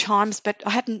so many times, but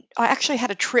I actually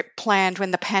had a trip planned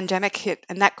when the pandemic hit,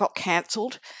 and that got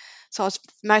cancelled. So I was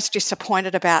most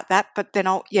disappointed about that. But then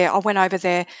I went over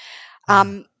there.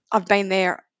 Uh, I've been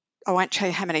there. I won't tell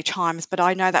you how many times, but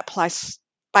I know that place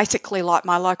basically like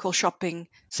my local shopping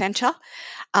centre.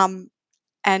 Um,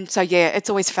 and so yeah, it's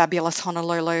always fabulous,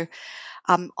 Honolulu.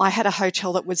 I had a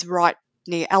hotel that was right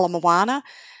near Ala Moana.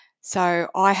 So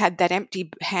I had that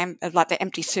like the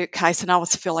empty suitcase, and I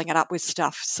was filling it up with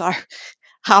stuff. So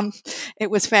um, it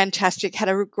was fantastic. Had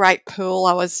a great pool.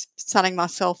 I was sunning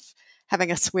myself,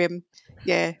 having a swim.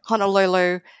 Yeah,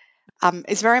 Honolulu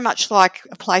is very much like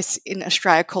a place in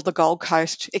Australia called the Gold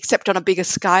Coast, except on a bigger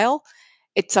scale.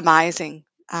 It's amazing.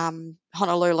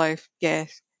 Honolulu, yeah.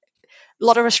 A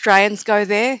lot of Australians go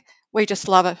there. We just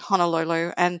love it,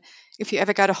 Honolulu. And if you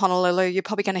ever go to Honolulu, you're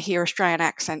probably going to hear Australian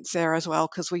accents there as well,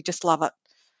 because we just love it.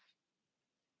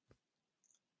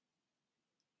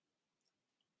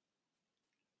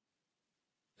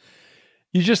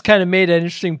 you just kind of made an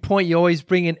interesting point. You always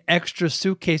bring an extra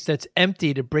suitcase that's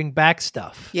empty to bring back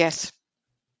stuff. Yes.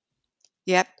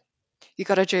 Yep. You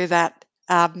got to do that.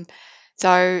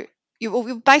 So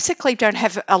you basically don't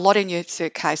have a lot in your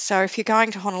suitcase. So if you're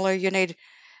going to Honolulu, you need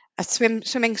a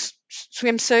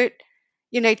swimsuit,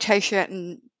 you need t-shirt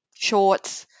and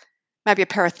shorts, maybe a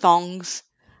pair of thongs,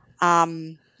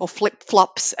 or flip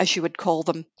flops, as you would call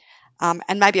them,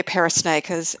 and maybe a pair of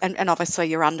sneakers, and obviously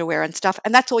your underwear and stuff.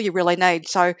 And that's all you really need.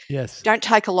 So Yes. don't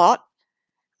take a lot,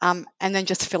 and then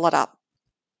just fill it up,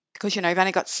 because you've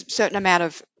only got a certain amount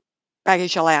of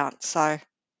baggage allowance. So,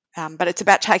 but it's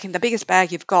about taking the biggest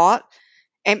bag you've got,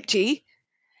 empty.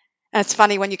 And it's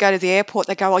funny when you go to the airport,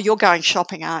 they go, "Oh, you're going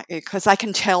shopping, aren't you?" Because they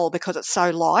can tell because it's so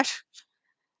light.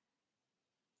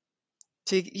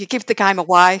 So you give the game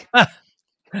away.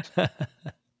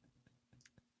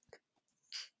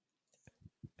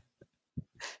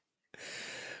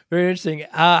 Very interesting.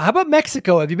 How about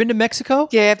Mexico? Have you been to Mexico?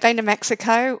 Yeah, I've been to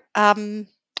Mexico.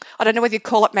 I don't know whether you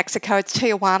call it Mexico. It's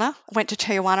Tijuana. I went to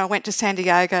Tijuana. I went to San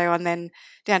Diego and then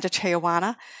down to Tijuana.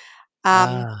 Um,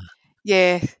 Ah,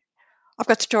 yeah, I've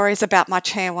got stories about my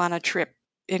Tijuana trip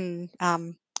in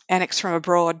Annex from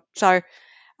Abroad. So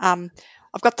um,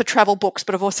 I've got the travel books,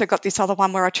 but I've also got this other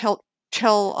one where I tell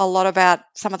a lot about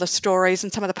some of the stories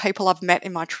and some of the people I've met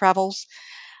in my travels.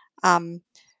 Um,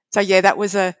 so yeah, that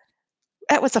was a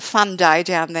fun day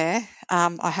down there.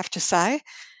 I have to say.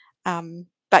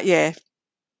 But yeah,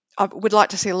 I would like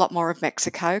to see a lot more of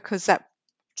Mexico, because that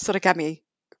sort of gave me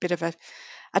a bit of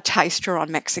a taster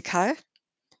on Mexico.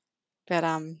 But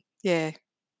yeah.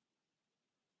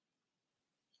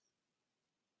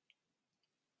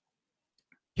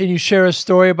 can you share a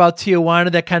story about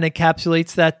Tijuana that kind of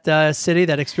encapsulates that city,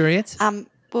 that experience?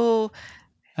 Well,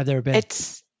 I've never been.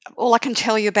 it's all I can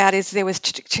tell you about is there was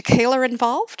tequila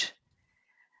involved,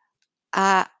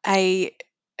 a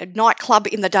nightclub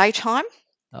in the daytime,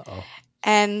 Uh oh.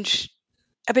 and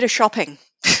a bit of shopping.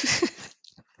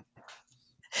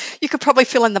 You could probably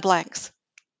fill in the blanks.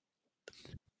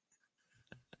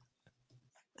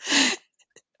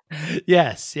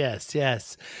 Yes, yes,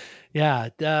 yes. Yeah,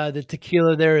 the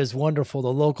tequila there is wonderful.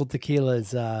 The local tequila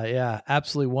is, yeah,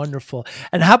 absolutely wonderful.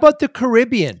 And how about the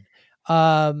Caribbean?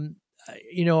 I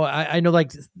know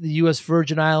like the U.S.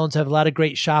 Virgin Islands have a lot of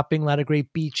great shopping, a lot of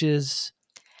great beaches.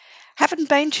 Haven't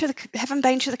been to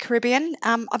the Caribbean.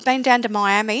 I've been down to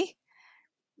Miami,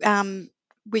 um,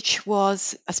 which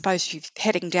was, I suppose, you're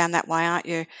heading down that way, aren't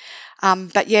you?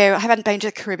 But yeah, I haven't been to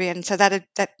the Caribbean, so that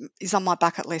is on my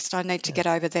bucket list. I need to Yes. get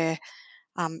over there.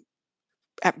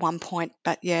 at one point.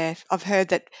 But yeah, I've heard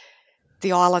that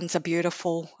the islands are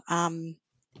beautiful. And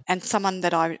someone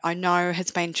that I know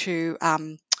has been to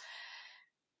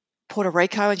Puerto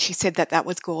Rico, and she said that that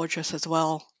was gorgeous as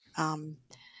well.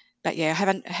 But yeah,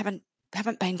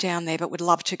 haven't been down there, but would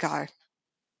love to go.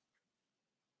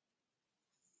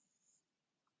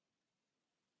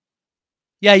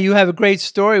 Yeah, you have a great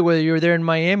story where you were there in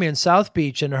Miami and South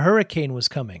Beach and a hurricane was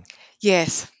coming.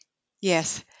 Yes,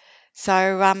 yes.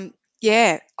 So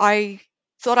yeah, I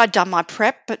thought I'd done my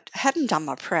prep, but hadn't done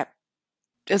my prep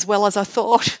as well as I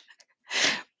thought.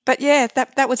 But yeah,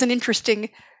 that was an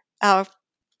uh,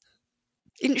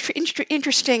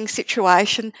 interesting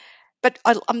situation. But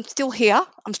I'm still here.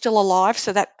 I'm still alive,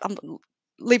 so that I'm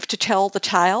live to tell the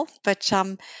tale. But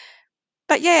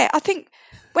yeah, I think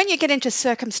when you get into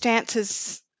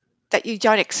circumstances that you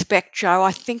don't expect, Joe,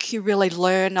 I think you really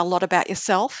learn a lot about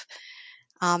yourself,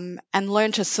 and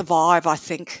learn to survive. I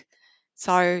think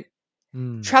so.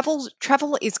 Mm,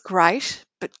 Travel is great,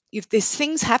 but if there's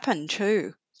things happen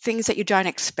too, things that you don't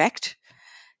expect.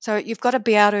 So you've got to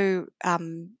be able to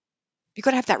you've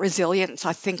got to have that resilience,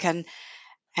 I think,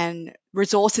 and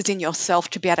resources in yourself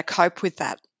to be able to cope with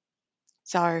that.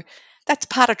 So that's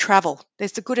part of travel.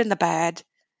 There's the good and the bad,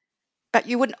 but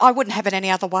I wouldn't have it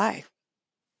any other way.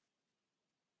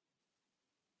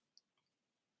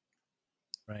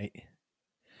 right.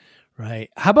 Right.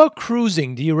 How about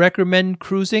cruising? Do you recommend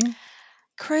cruising?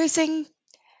 Cruising,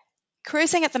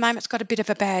 cruising at the moment's got a bit of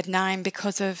a bad name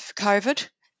because of COVID,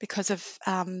 because of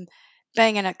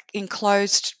being in an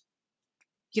enclosed,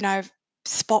 you know,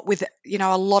 spot with,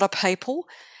 a lot of people.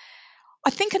 I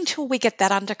think until we get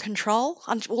that under control,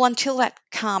 until that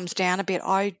calms down a bit,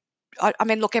 I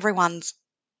mean, look, everyone's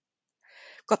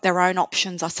got their own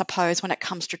options, I suppose, when it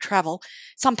comes to travel.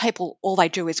 Some people, all they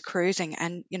do is cruising,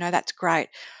 and that's great.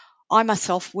 I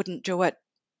myself wouldn't do it.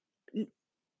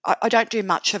 I don't do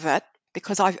much of it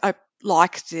because I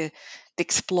like the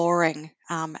exploring,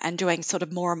 and doing sort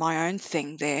of more of my own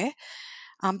thing there.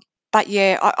 Um, but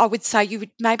yeah, I would say you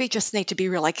would maybe just need to be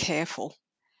really careful,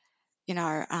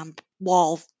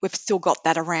 while we've still got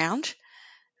that around.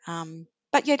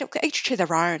 But yeah, look, each to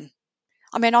their own.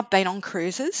 I mean, I've been on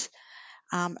cruises,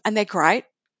 and they're great.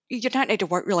 You don't need to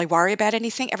really worry about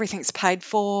anything. Everything's paid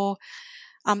for.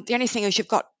 The only thing is you've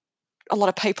got a lot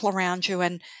of people around you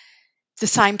and the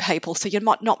same people, so you're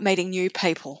not meeting new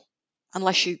people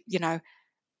unless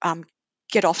um,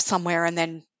 get off somewhere and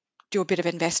then do a bit of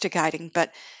investigating.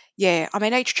 But yeah, I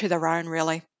mean, each to their own,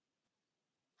 really.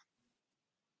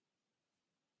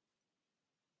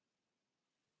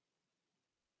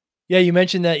 Yeah, you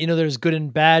mentioned that, there's good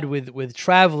and bad with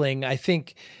traveling. I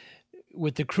think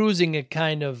with the cruising, it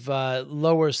kind of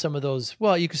lowers some of those.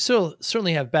 Well, you can still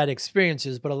certainly have bad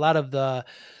experiences, but a lot of the,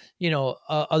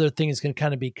 other things can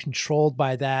kind of be controlled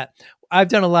by that. I've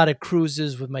done a lot of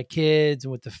cruises with my kids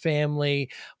and with the family.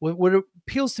 What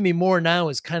appeals to me more now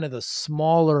is kind of the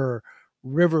smaller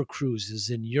river cruises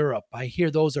in Europe. I hear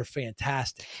those are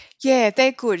fantastic. Yeah,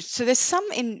 they're good. So there's some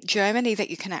in Germany that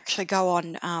you can actually go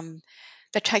on,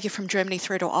 that take you from Germany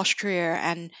through to Austria.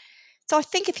 And so I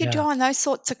think if you're Yeah. doing those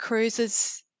sorts of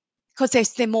cruises, because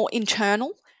they're more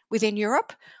internal within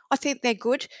Europe, I think they're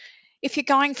good. If you're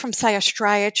going from, say,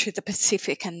 Australia to the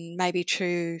Pacific and maybe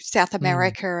to South Mm.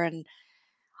 America, and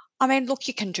I mean, look,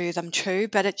 you can do them too,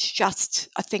 but it's just,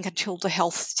 I think, until the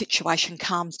health situation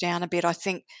calms down a bit, I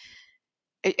think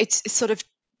it's sort of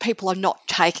people are not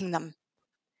taking them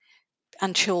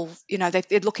until,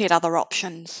 they're looking at other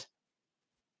options.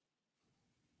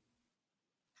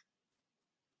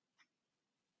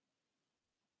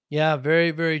 Yeah,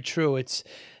 very, very true. It's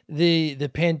the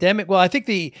pandemic. Well, I think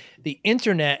the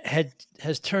internet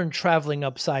has turned traveling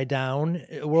upside down,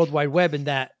 World Wide Web, in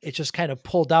that it just kind of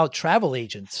pulled out travel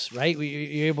agents, right?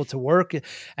 You're able to work,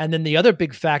 and then the other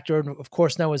big factor, of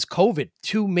course, now is COVID.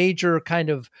 Two major kind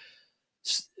of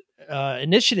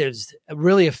initiatives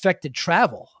really affected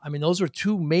travel. I mean, those are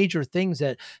two major things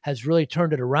that has really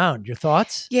turned it around. Your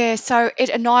thoughts? Yeah, so it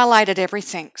annihilated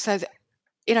everything. So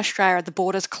in Australia, the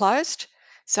borders closed.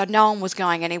 So no one was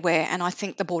going anywhere. And I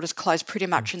think the borders closed pretty Mm.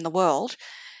 much in the world.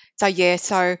 So yeah,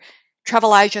 so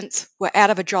travel agents were out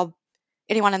of a job.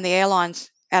 Anyone in the airlines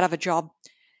out of a job.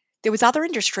 There was other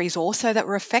industries also that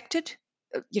were affected,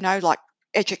 like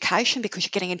education, because you're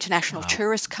getting international Wow.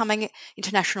 tourists coming,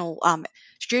 international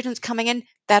students coming in.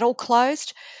 That all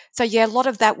closed. So yeah, a lot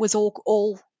of that was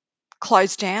all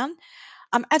closed down,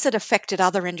 as it affected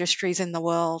other industries in the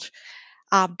world.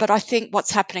 But I think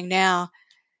what's happening now,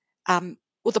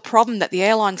 well, the problem that the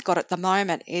airlines got at the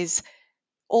moment is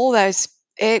all those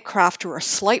aircraft were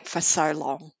asleep for so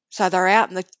long. So they're out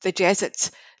in the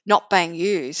deserts not being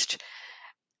used.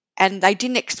 And they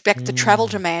didn't expect the travel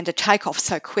Mm. demand to take off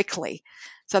so quickly.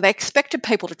 So they expected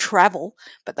people to travel,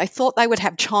 but they thought they would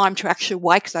have time to actually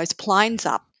wake those planes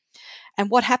up. And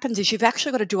what happens is you've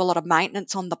actually got to do a lot of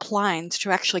maintenance on the planes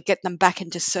to actually get them back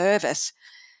into service.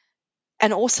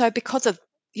 And also because of,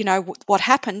 what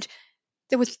happened,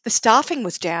 the staffing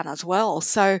was down as well.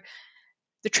 So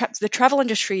the travel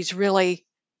industry is really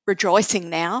rejoicing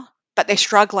now, but they're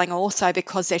struggling also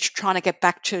because they're trying to get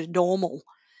back to normal.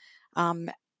 Um,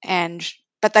 and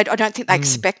but I don't think they Mm.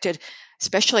 expected,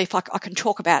 especially if I can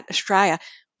talk about Australia,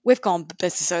 we've gone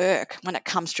berserk when it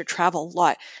comes to travel.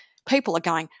 Like people are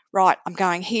going, right, I'm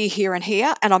going here, here, and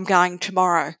here, and I'm going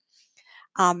tomorrow.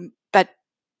 But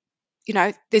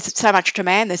there's so much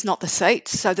demand, there's not the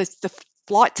seats, so the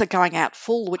flights are going out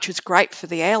full, which is great for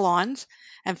the airlines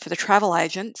and for the travel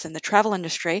agents and the travel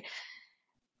industry.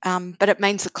 But it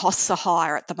means the costs are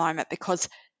higher at the moment because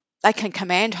they can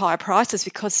command higher prices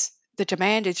because the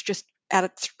demand is just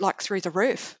like through the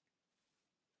roof.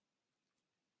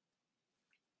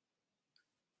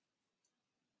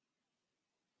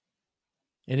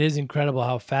 It is incredible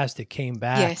how fast it came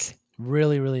Yes. back.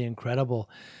 Really, really incredible.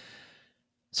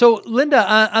 So,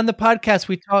 Linda, on the podcast,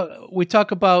 we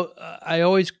talk about. I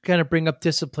always kind of bring up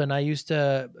discipline.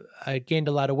 I gained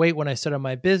a lot of weight when I started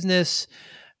my business.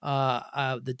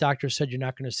 The doctor said you're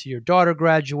not going to see your daughter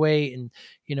graduate, and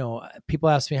people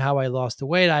ask me how I lost the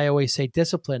weight. I always say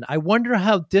discipline. I wonder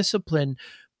how discipline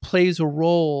plays a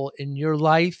role in your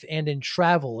life and in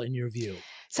travel, in your view.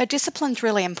 So discipline's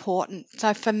really important.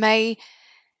 So for me,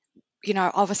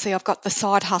 obviously I've got the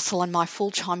side hustle and my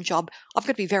full-time job. I've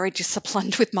got to be very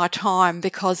disciplined with my time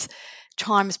because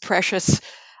time's precious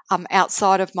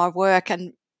outside of my work.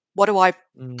 And what do I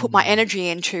put my Mm. energy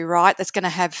into, right? That's going to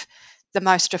have the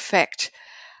most effect.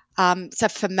 So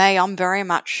for me, I'm very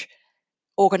much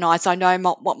organised. I know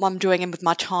what I'm doing with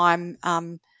my time.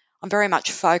 I'm very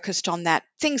much focused on that.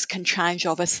 Things can change,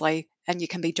 obviously, and you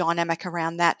can be dynamic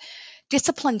around that.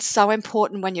 Discipline's so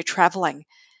important when you're traveling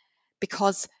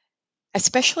because,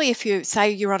 especially if you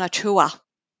say you're on a tour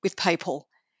with people,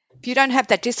 if you don't have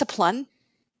that discipline,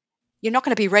 you're not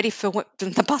going to be ready for when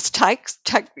the bus takes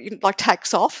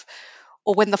off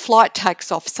or when the flight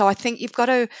takes off. So I think you've got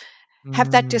to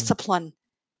have that Mm. discipline.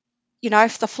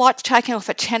 If the flight's taking off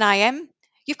at 10 a.m.,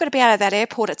 you've got to be out of that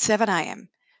airport at 7 a.m.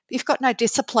 If you've got no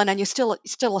discipline and you're still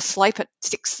asleep at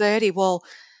 6:30, well,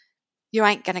 you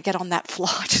ain't going to get on that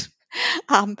flight.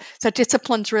 So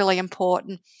discipline's really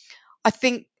important. I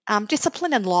think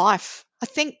discipline in life. I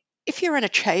think if you're an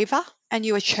achiever and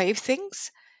you achieve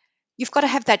things, you've got to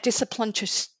have that discipline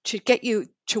to get you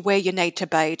to where you need to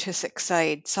be to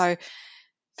succeed. So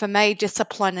for me,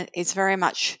 discipline is very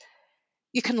much,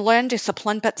 you can learn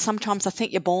discipline, but sometimes I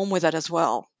think you're born with it as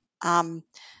well. Um,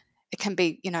 it can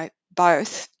be,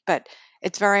 both, but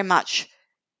it's very much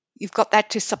you've got that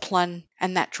discipline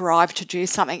and that drive to do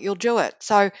something, you'll do it.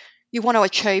 So you want to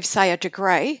achieve, say, a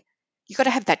degree, you've got to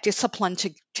have that discipline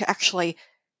to actually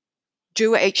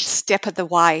do each step of the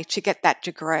way to get that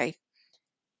degree.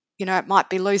 It might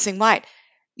be losing weight.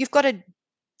 You've got to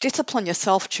discipline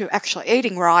yourself to actually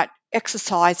eating right,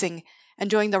 exercising, and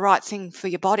doing the right thing for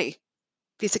your body,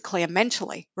 physically and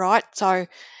mentally, right? So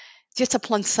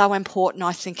discipline's so important,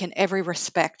 I think, in every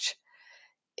respect,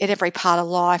 in every part of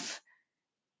life.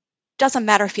 Doesn't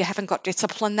matter if you haven't got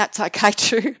discipline, that's okay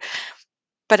too.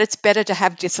 But it's better to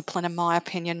have discipline, in my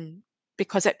opinion,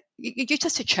 because you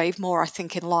just achieve more, I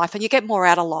think, in life, and you get more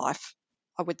out of life,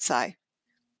 I would say.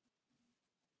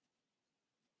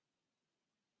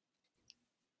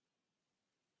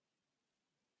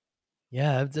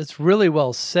 Yeah, that's really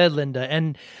well said, Linda.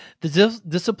 And the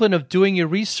discipline of doing your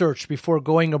research before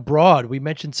going abroad. We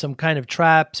mentioned some kind of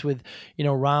traps with,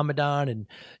 Ramadan and,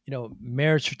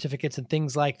 marriage certificates and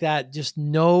things like that. Just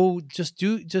do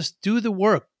the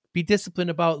work. Be disciplined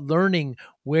about learning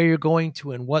where you're going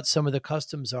to and what some of the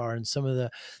customs are and some of the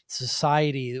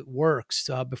society that works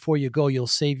before you go. You'll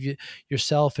save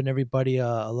yourself and everybody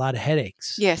a lot of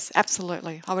headaches. Yes,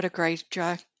 absolutely. I would agree,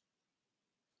 Joe.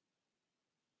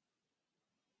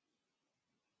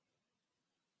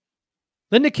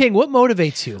 Linda King, what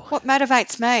motivates you? What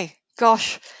motivates me?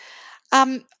 Gosh,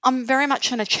 I'm very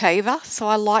much an achiever, so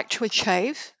I like to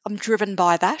achieve. I'm driven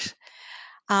by that.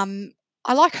 Um,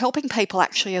 I like helping people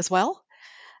actually as well,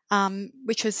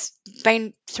 which has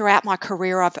been throughout my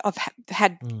career. I've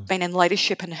had Mm. been in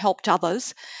leadership and helped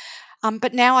others.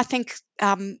 But now I think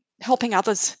helping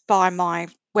others by my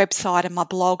website and my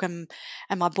blog and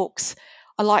my books,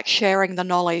 I like sharing the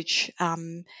knowledge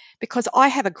because I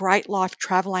have a great life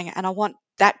traveling and I want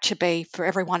that to be for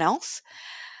everyone else.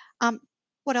 Um,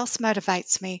 what else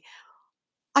motivates me?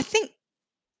 I think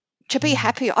to be Mm.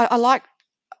 happy, I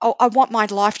want my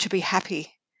life to be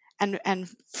happy and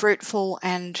fruitful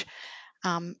and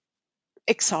um,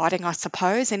 exciting, I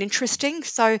suppose, and interesting.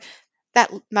 So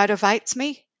that motivates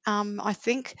me, I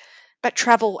think. But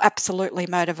travel absolutely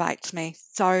motivates me.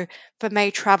 So for me,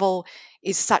 travel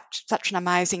is such an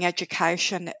amazing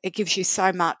education. It gives you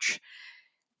so much.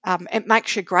 It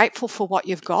makes you grateful for what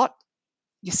you've got.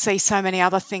 You see so many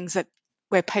other things that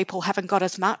where people haven't got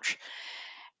as much.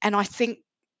 And I think,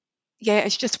 yeah,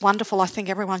 it's just wonderful. I think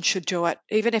everyone should do it.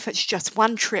 Even if it's just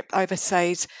one trip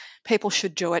overseas, people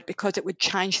should do it because it would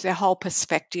change their whole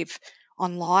perspective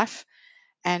on life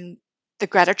and the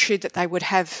gratitude that they would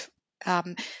have.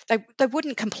 Um, they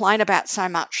wouldn't complain about so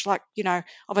much. Like,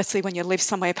 obviously when you live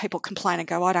somewhere, people complain and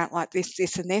go, I don't like this,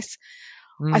 this, and this.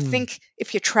 I Mm. think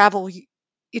if you travel,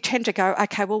 you tend to go,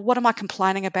 okay, well, what am I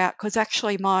complaining about? Because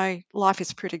actually my life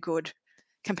is pretty good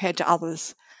compared to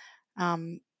others.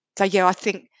 Um, so, yeah, I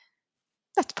think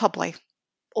that's probably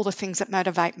all the things that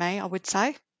motivate me, I would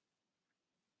say.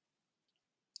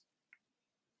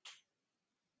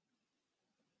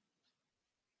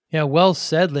 Yeah, well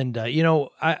said, Linda.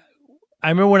 I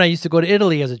remember when I used to go to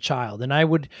Italy as a child, and I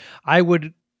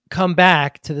would come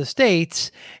back to the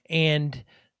States, and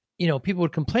people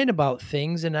would complain about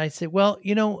things, and I'd say, well,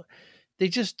 they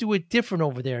just do it different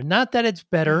over there. Not that it's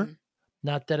better, Mm,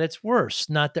 not that it's worse,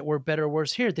 not that we're better or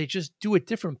worse here. They just do it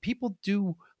different. People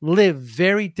do live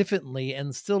very differently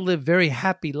and still live very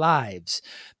happy lives.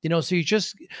 So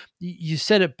you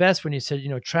said it best when you said,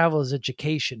 travel is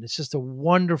education. It's just a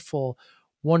wonderful,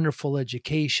 wonderful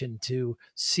education to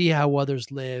see how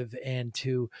others live and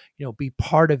to, be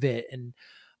part of it. And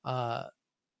uh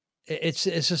it's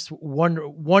just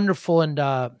wonderful, and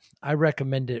I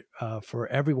recommend it for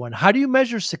everyone. How do you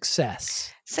measure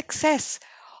success? Success.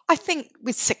 I think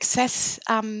with success,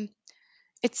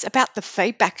 it's about the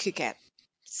feedback you get.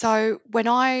 So when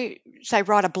I say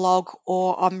write a blog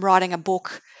or I'm writing a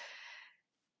book,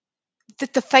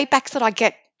 the feedback that I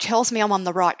get tells me I'm on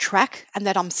the right track and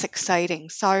that I'm succeeding.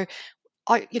 So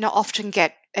I, often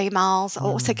get emails. I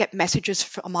also Mm. get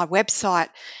messages on my website,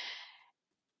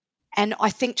 and I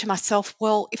think to myself,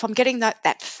 well, if I'm getting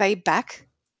that feedback,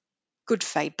 good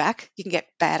feedback, you can get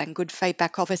bad and good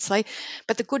feedback, obviously,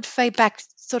 but the good feedback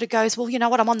sort of goes, well, you know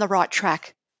what, I'm on the right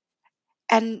track.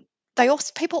 And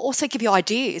people also give you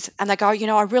ideas, and they go,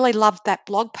 I really loved that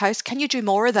blog post. Can you do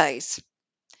more of these?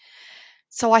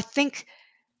 So I think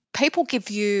people give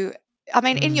you, I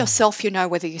mean, in Mm. yourself, you know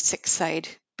whether you succeed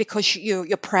because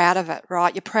you're proud of it,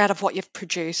 right? You're proud of what you've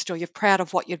produced or you're proud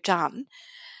of what you've done.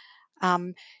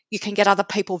 Um, you can get other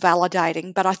people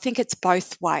validating, but I think it's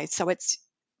both ways. So it's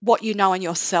what you know in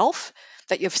yourself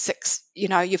that you've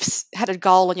had a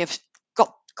goal and you've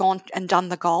gone and done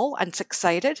the goal and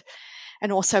succeeded,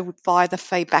 and also via the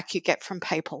feedback you get from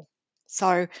people.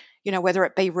 So, whether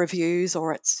it be reviews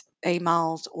or it's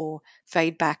emails or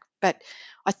feedback, but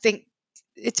I think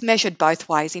it's measured both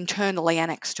ways, internally and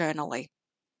externally.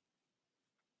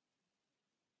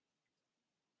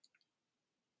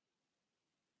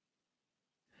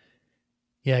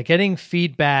 Yeah, getting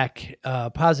feedback,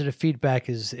 positive feedback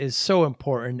is so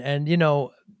important. And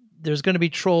there's going to be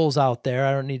trolls out there.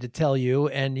 I don't need to tell you,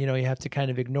 and you have to kind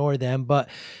of ignore them. But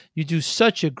you do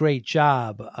such a great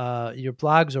job. Your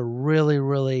blogs are really,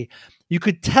 really. You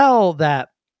could tell that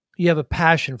you have a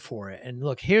passion for it. And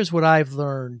look, here's what I've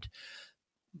learned.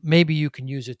 Maybe you can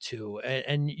use it too.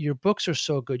 And your books are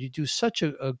so good. You do such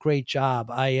a great job.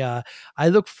 I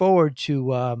look forward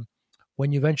to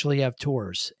when you eventually have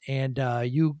tours and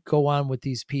you go on with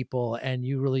these people and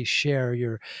you really share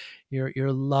your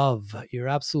love, your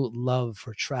absolute love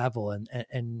for travel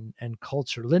and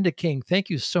culture. Linda King, thank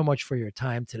you so much for your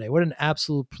time today. What an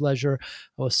absolute pleasure.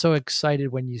 I was so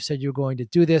excited when you said you were going to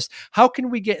do this. How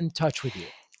can we get in touch with you?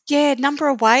 Yeah, number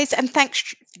of ways. And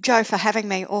thanks, Joe, for having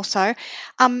me also.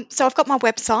 So I've got my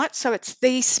website. So it's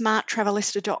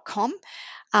thesmarttravelista.com.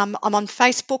 I'm on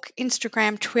Facebook,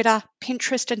 Instagram, Twitter,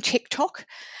 Pinterest, and TikTok.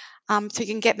 So you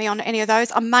can get me on any of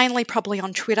those. I'm mainly probably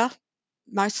on Twitter,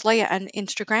 mostly, and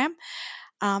Instagram.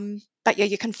 But yeah,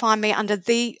 you can find me under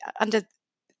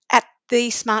at the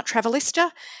Smart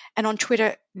Travelista, and on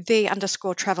Twitter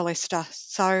the_Travelista.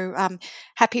 So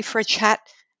happy for a chat,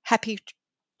 happy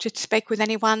to speak with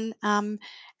anyone. And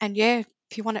yeah,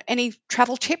 if you want any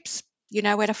travel tips, you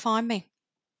know where to find me.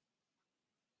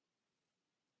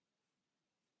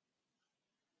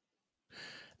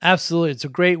 Absolutely. It's a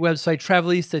great website,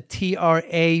 Travelista,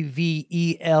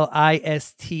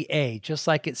 Travelista, just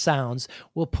like it sounds.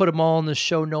 We'll put them all in the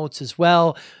show notes as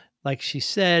well. Like she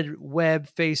said, web,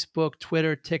 Facebook,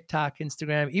 Twitter, TikTok,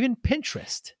 Instagram, even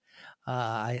Pinterest.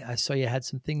 I saw you had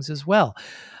some things as well.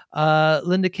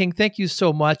 Linda King, thank you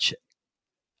so much.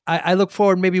 I look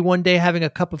forward maybe one day having a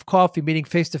cup of coffee, meeting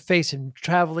face to face and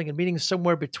traveling and meeting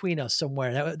somewhere between us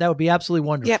somewhere. That would be absolutely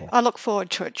wonderful. Yep, I look forward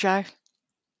to it, Joe.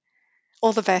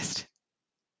 All the best.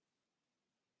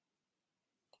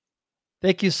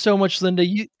 Thank you so much, Linda.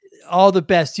 All the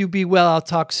best. You be well. I'll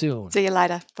talk soon. See you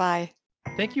later. Bye.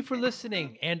 Thank you for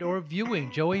listening and or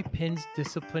viewing Joey Pinn's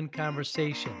Discipline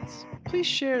Conversations. Please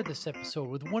share this episode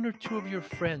with one or two of your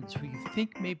friends who you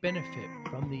think may benefit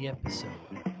from the episode.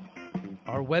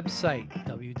 Our website,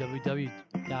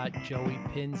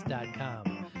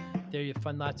 www.joeypins.com. There you'll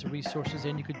find lots of resources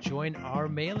and you could join our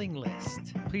mailing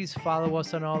list. Please follow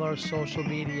us on all our social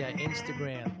media,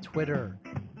 Instagram, Twitter,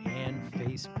 and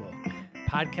Facebook.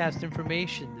 Podcast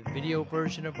information, the video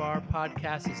version of our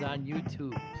podcast is on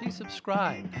YouTube. Please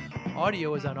subscribe.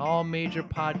 Audio is on all major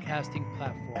podcasting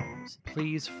platforms.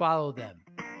 Please follow them.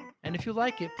 And if you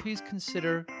like it, please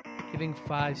consider giving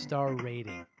 5-star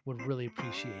rating. Would really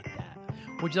appreciate that.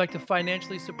 Would you like to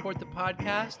financially support the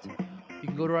podcast? You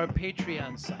can go to our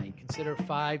Patreon site. Consider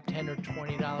 $5, $10, or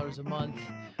 $20 a month.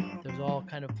 There's all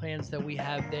kind of plans that we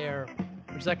have there.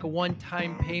 There's like a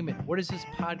one-time payment. What is this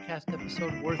podcast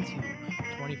episode worth to you?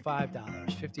 $25,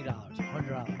 $50,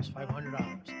 $100,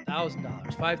 $500,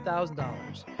 $1,000,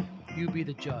 $5,000. You be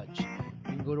the judge. You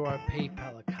can go to our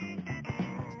PayPal account to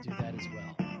do that as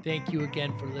well. Thank you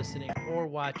again for listening or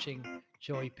watching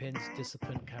Joey Pinn's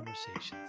Discipline Conversations.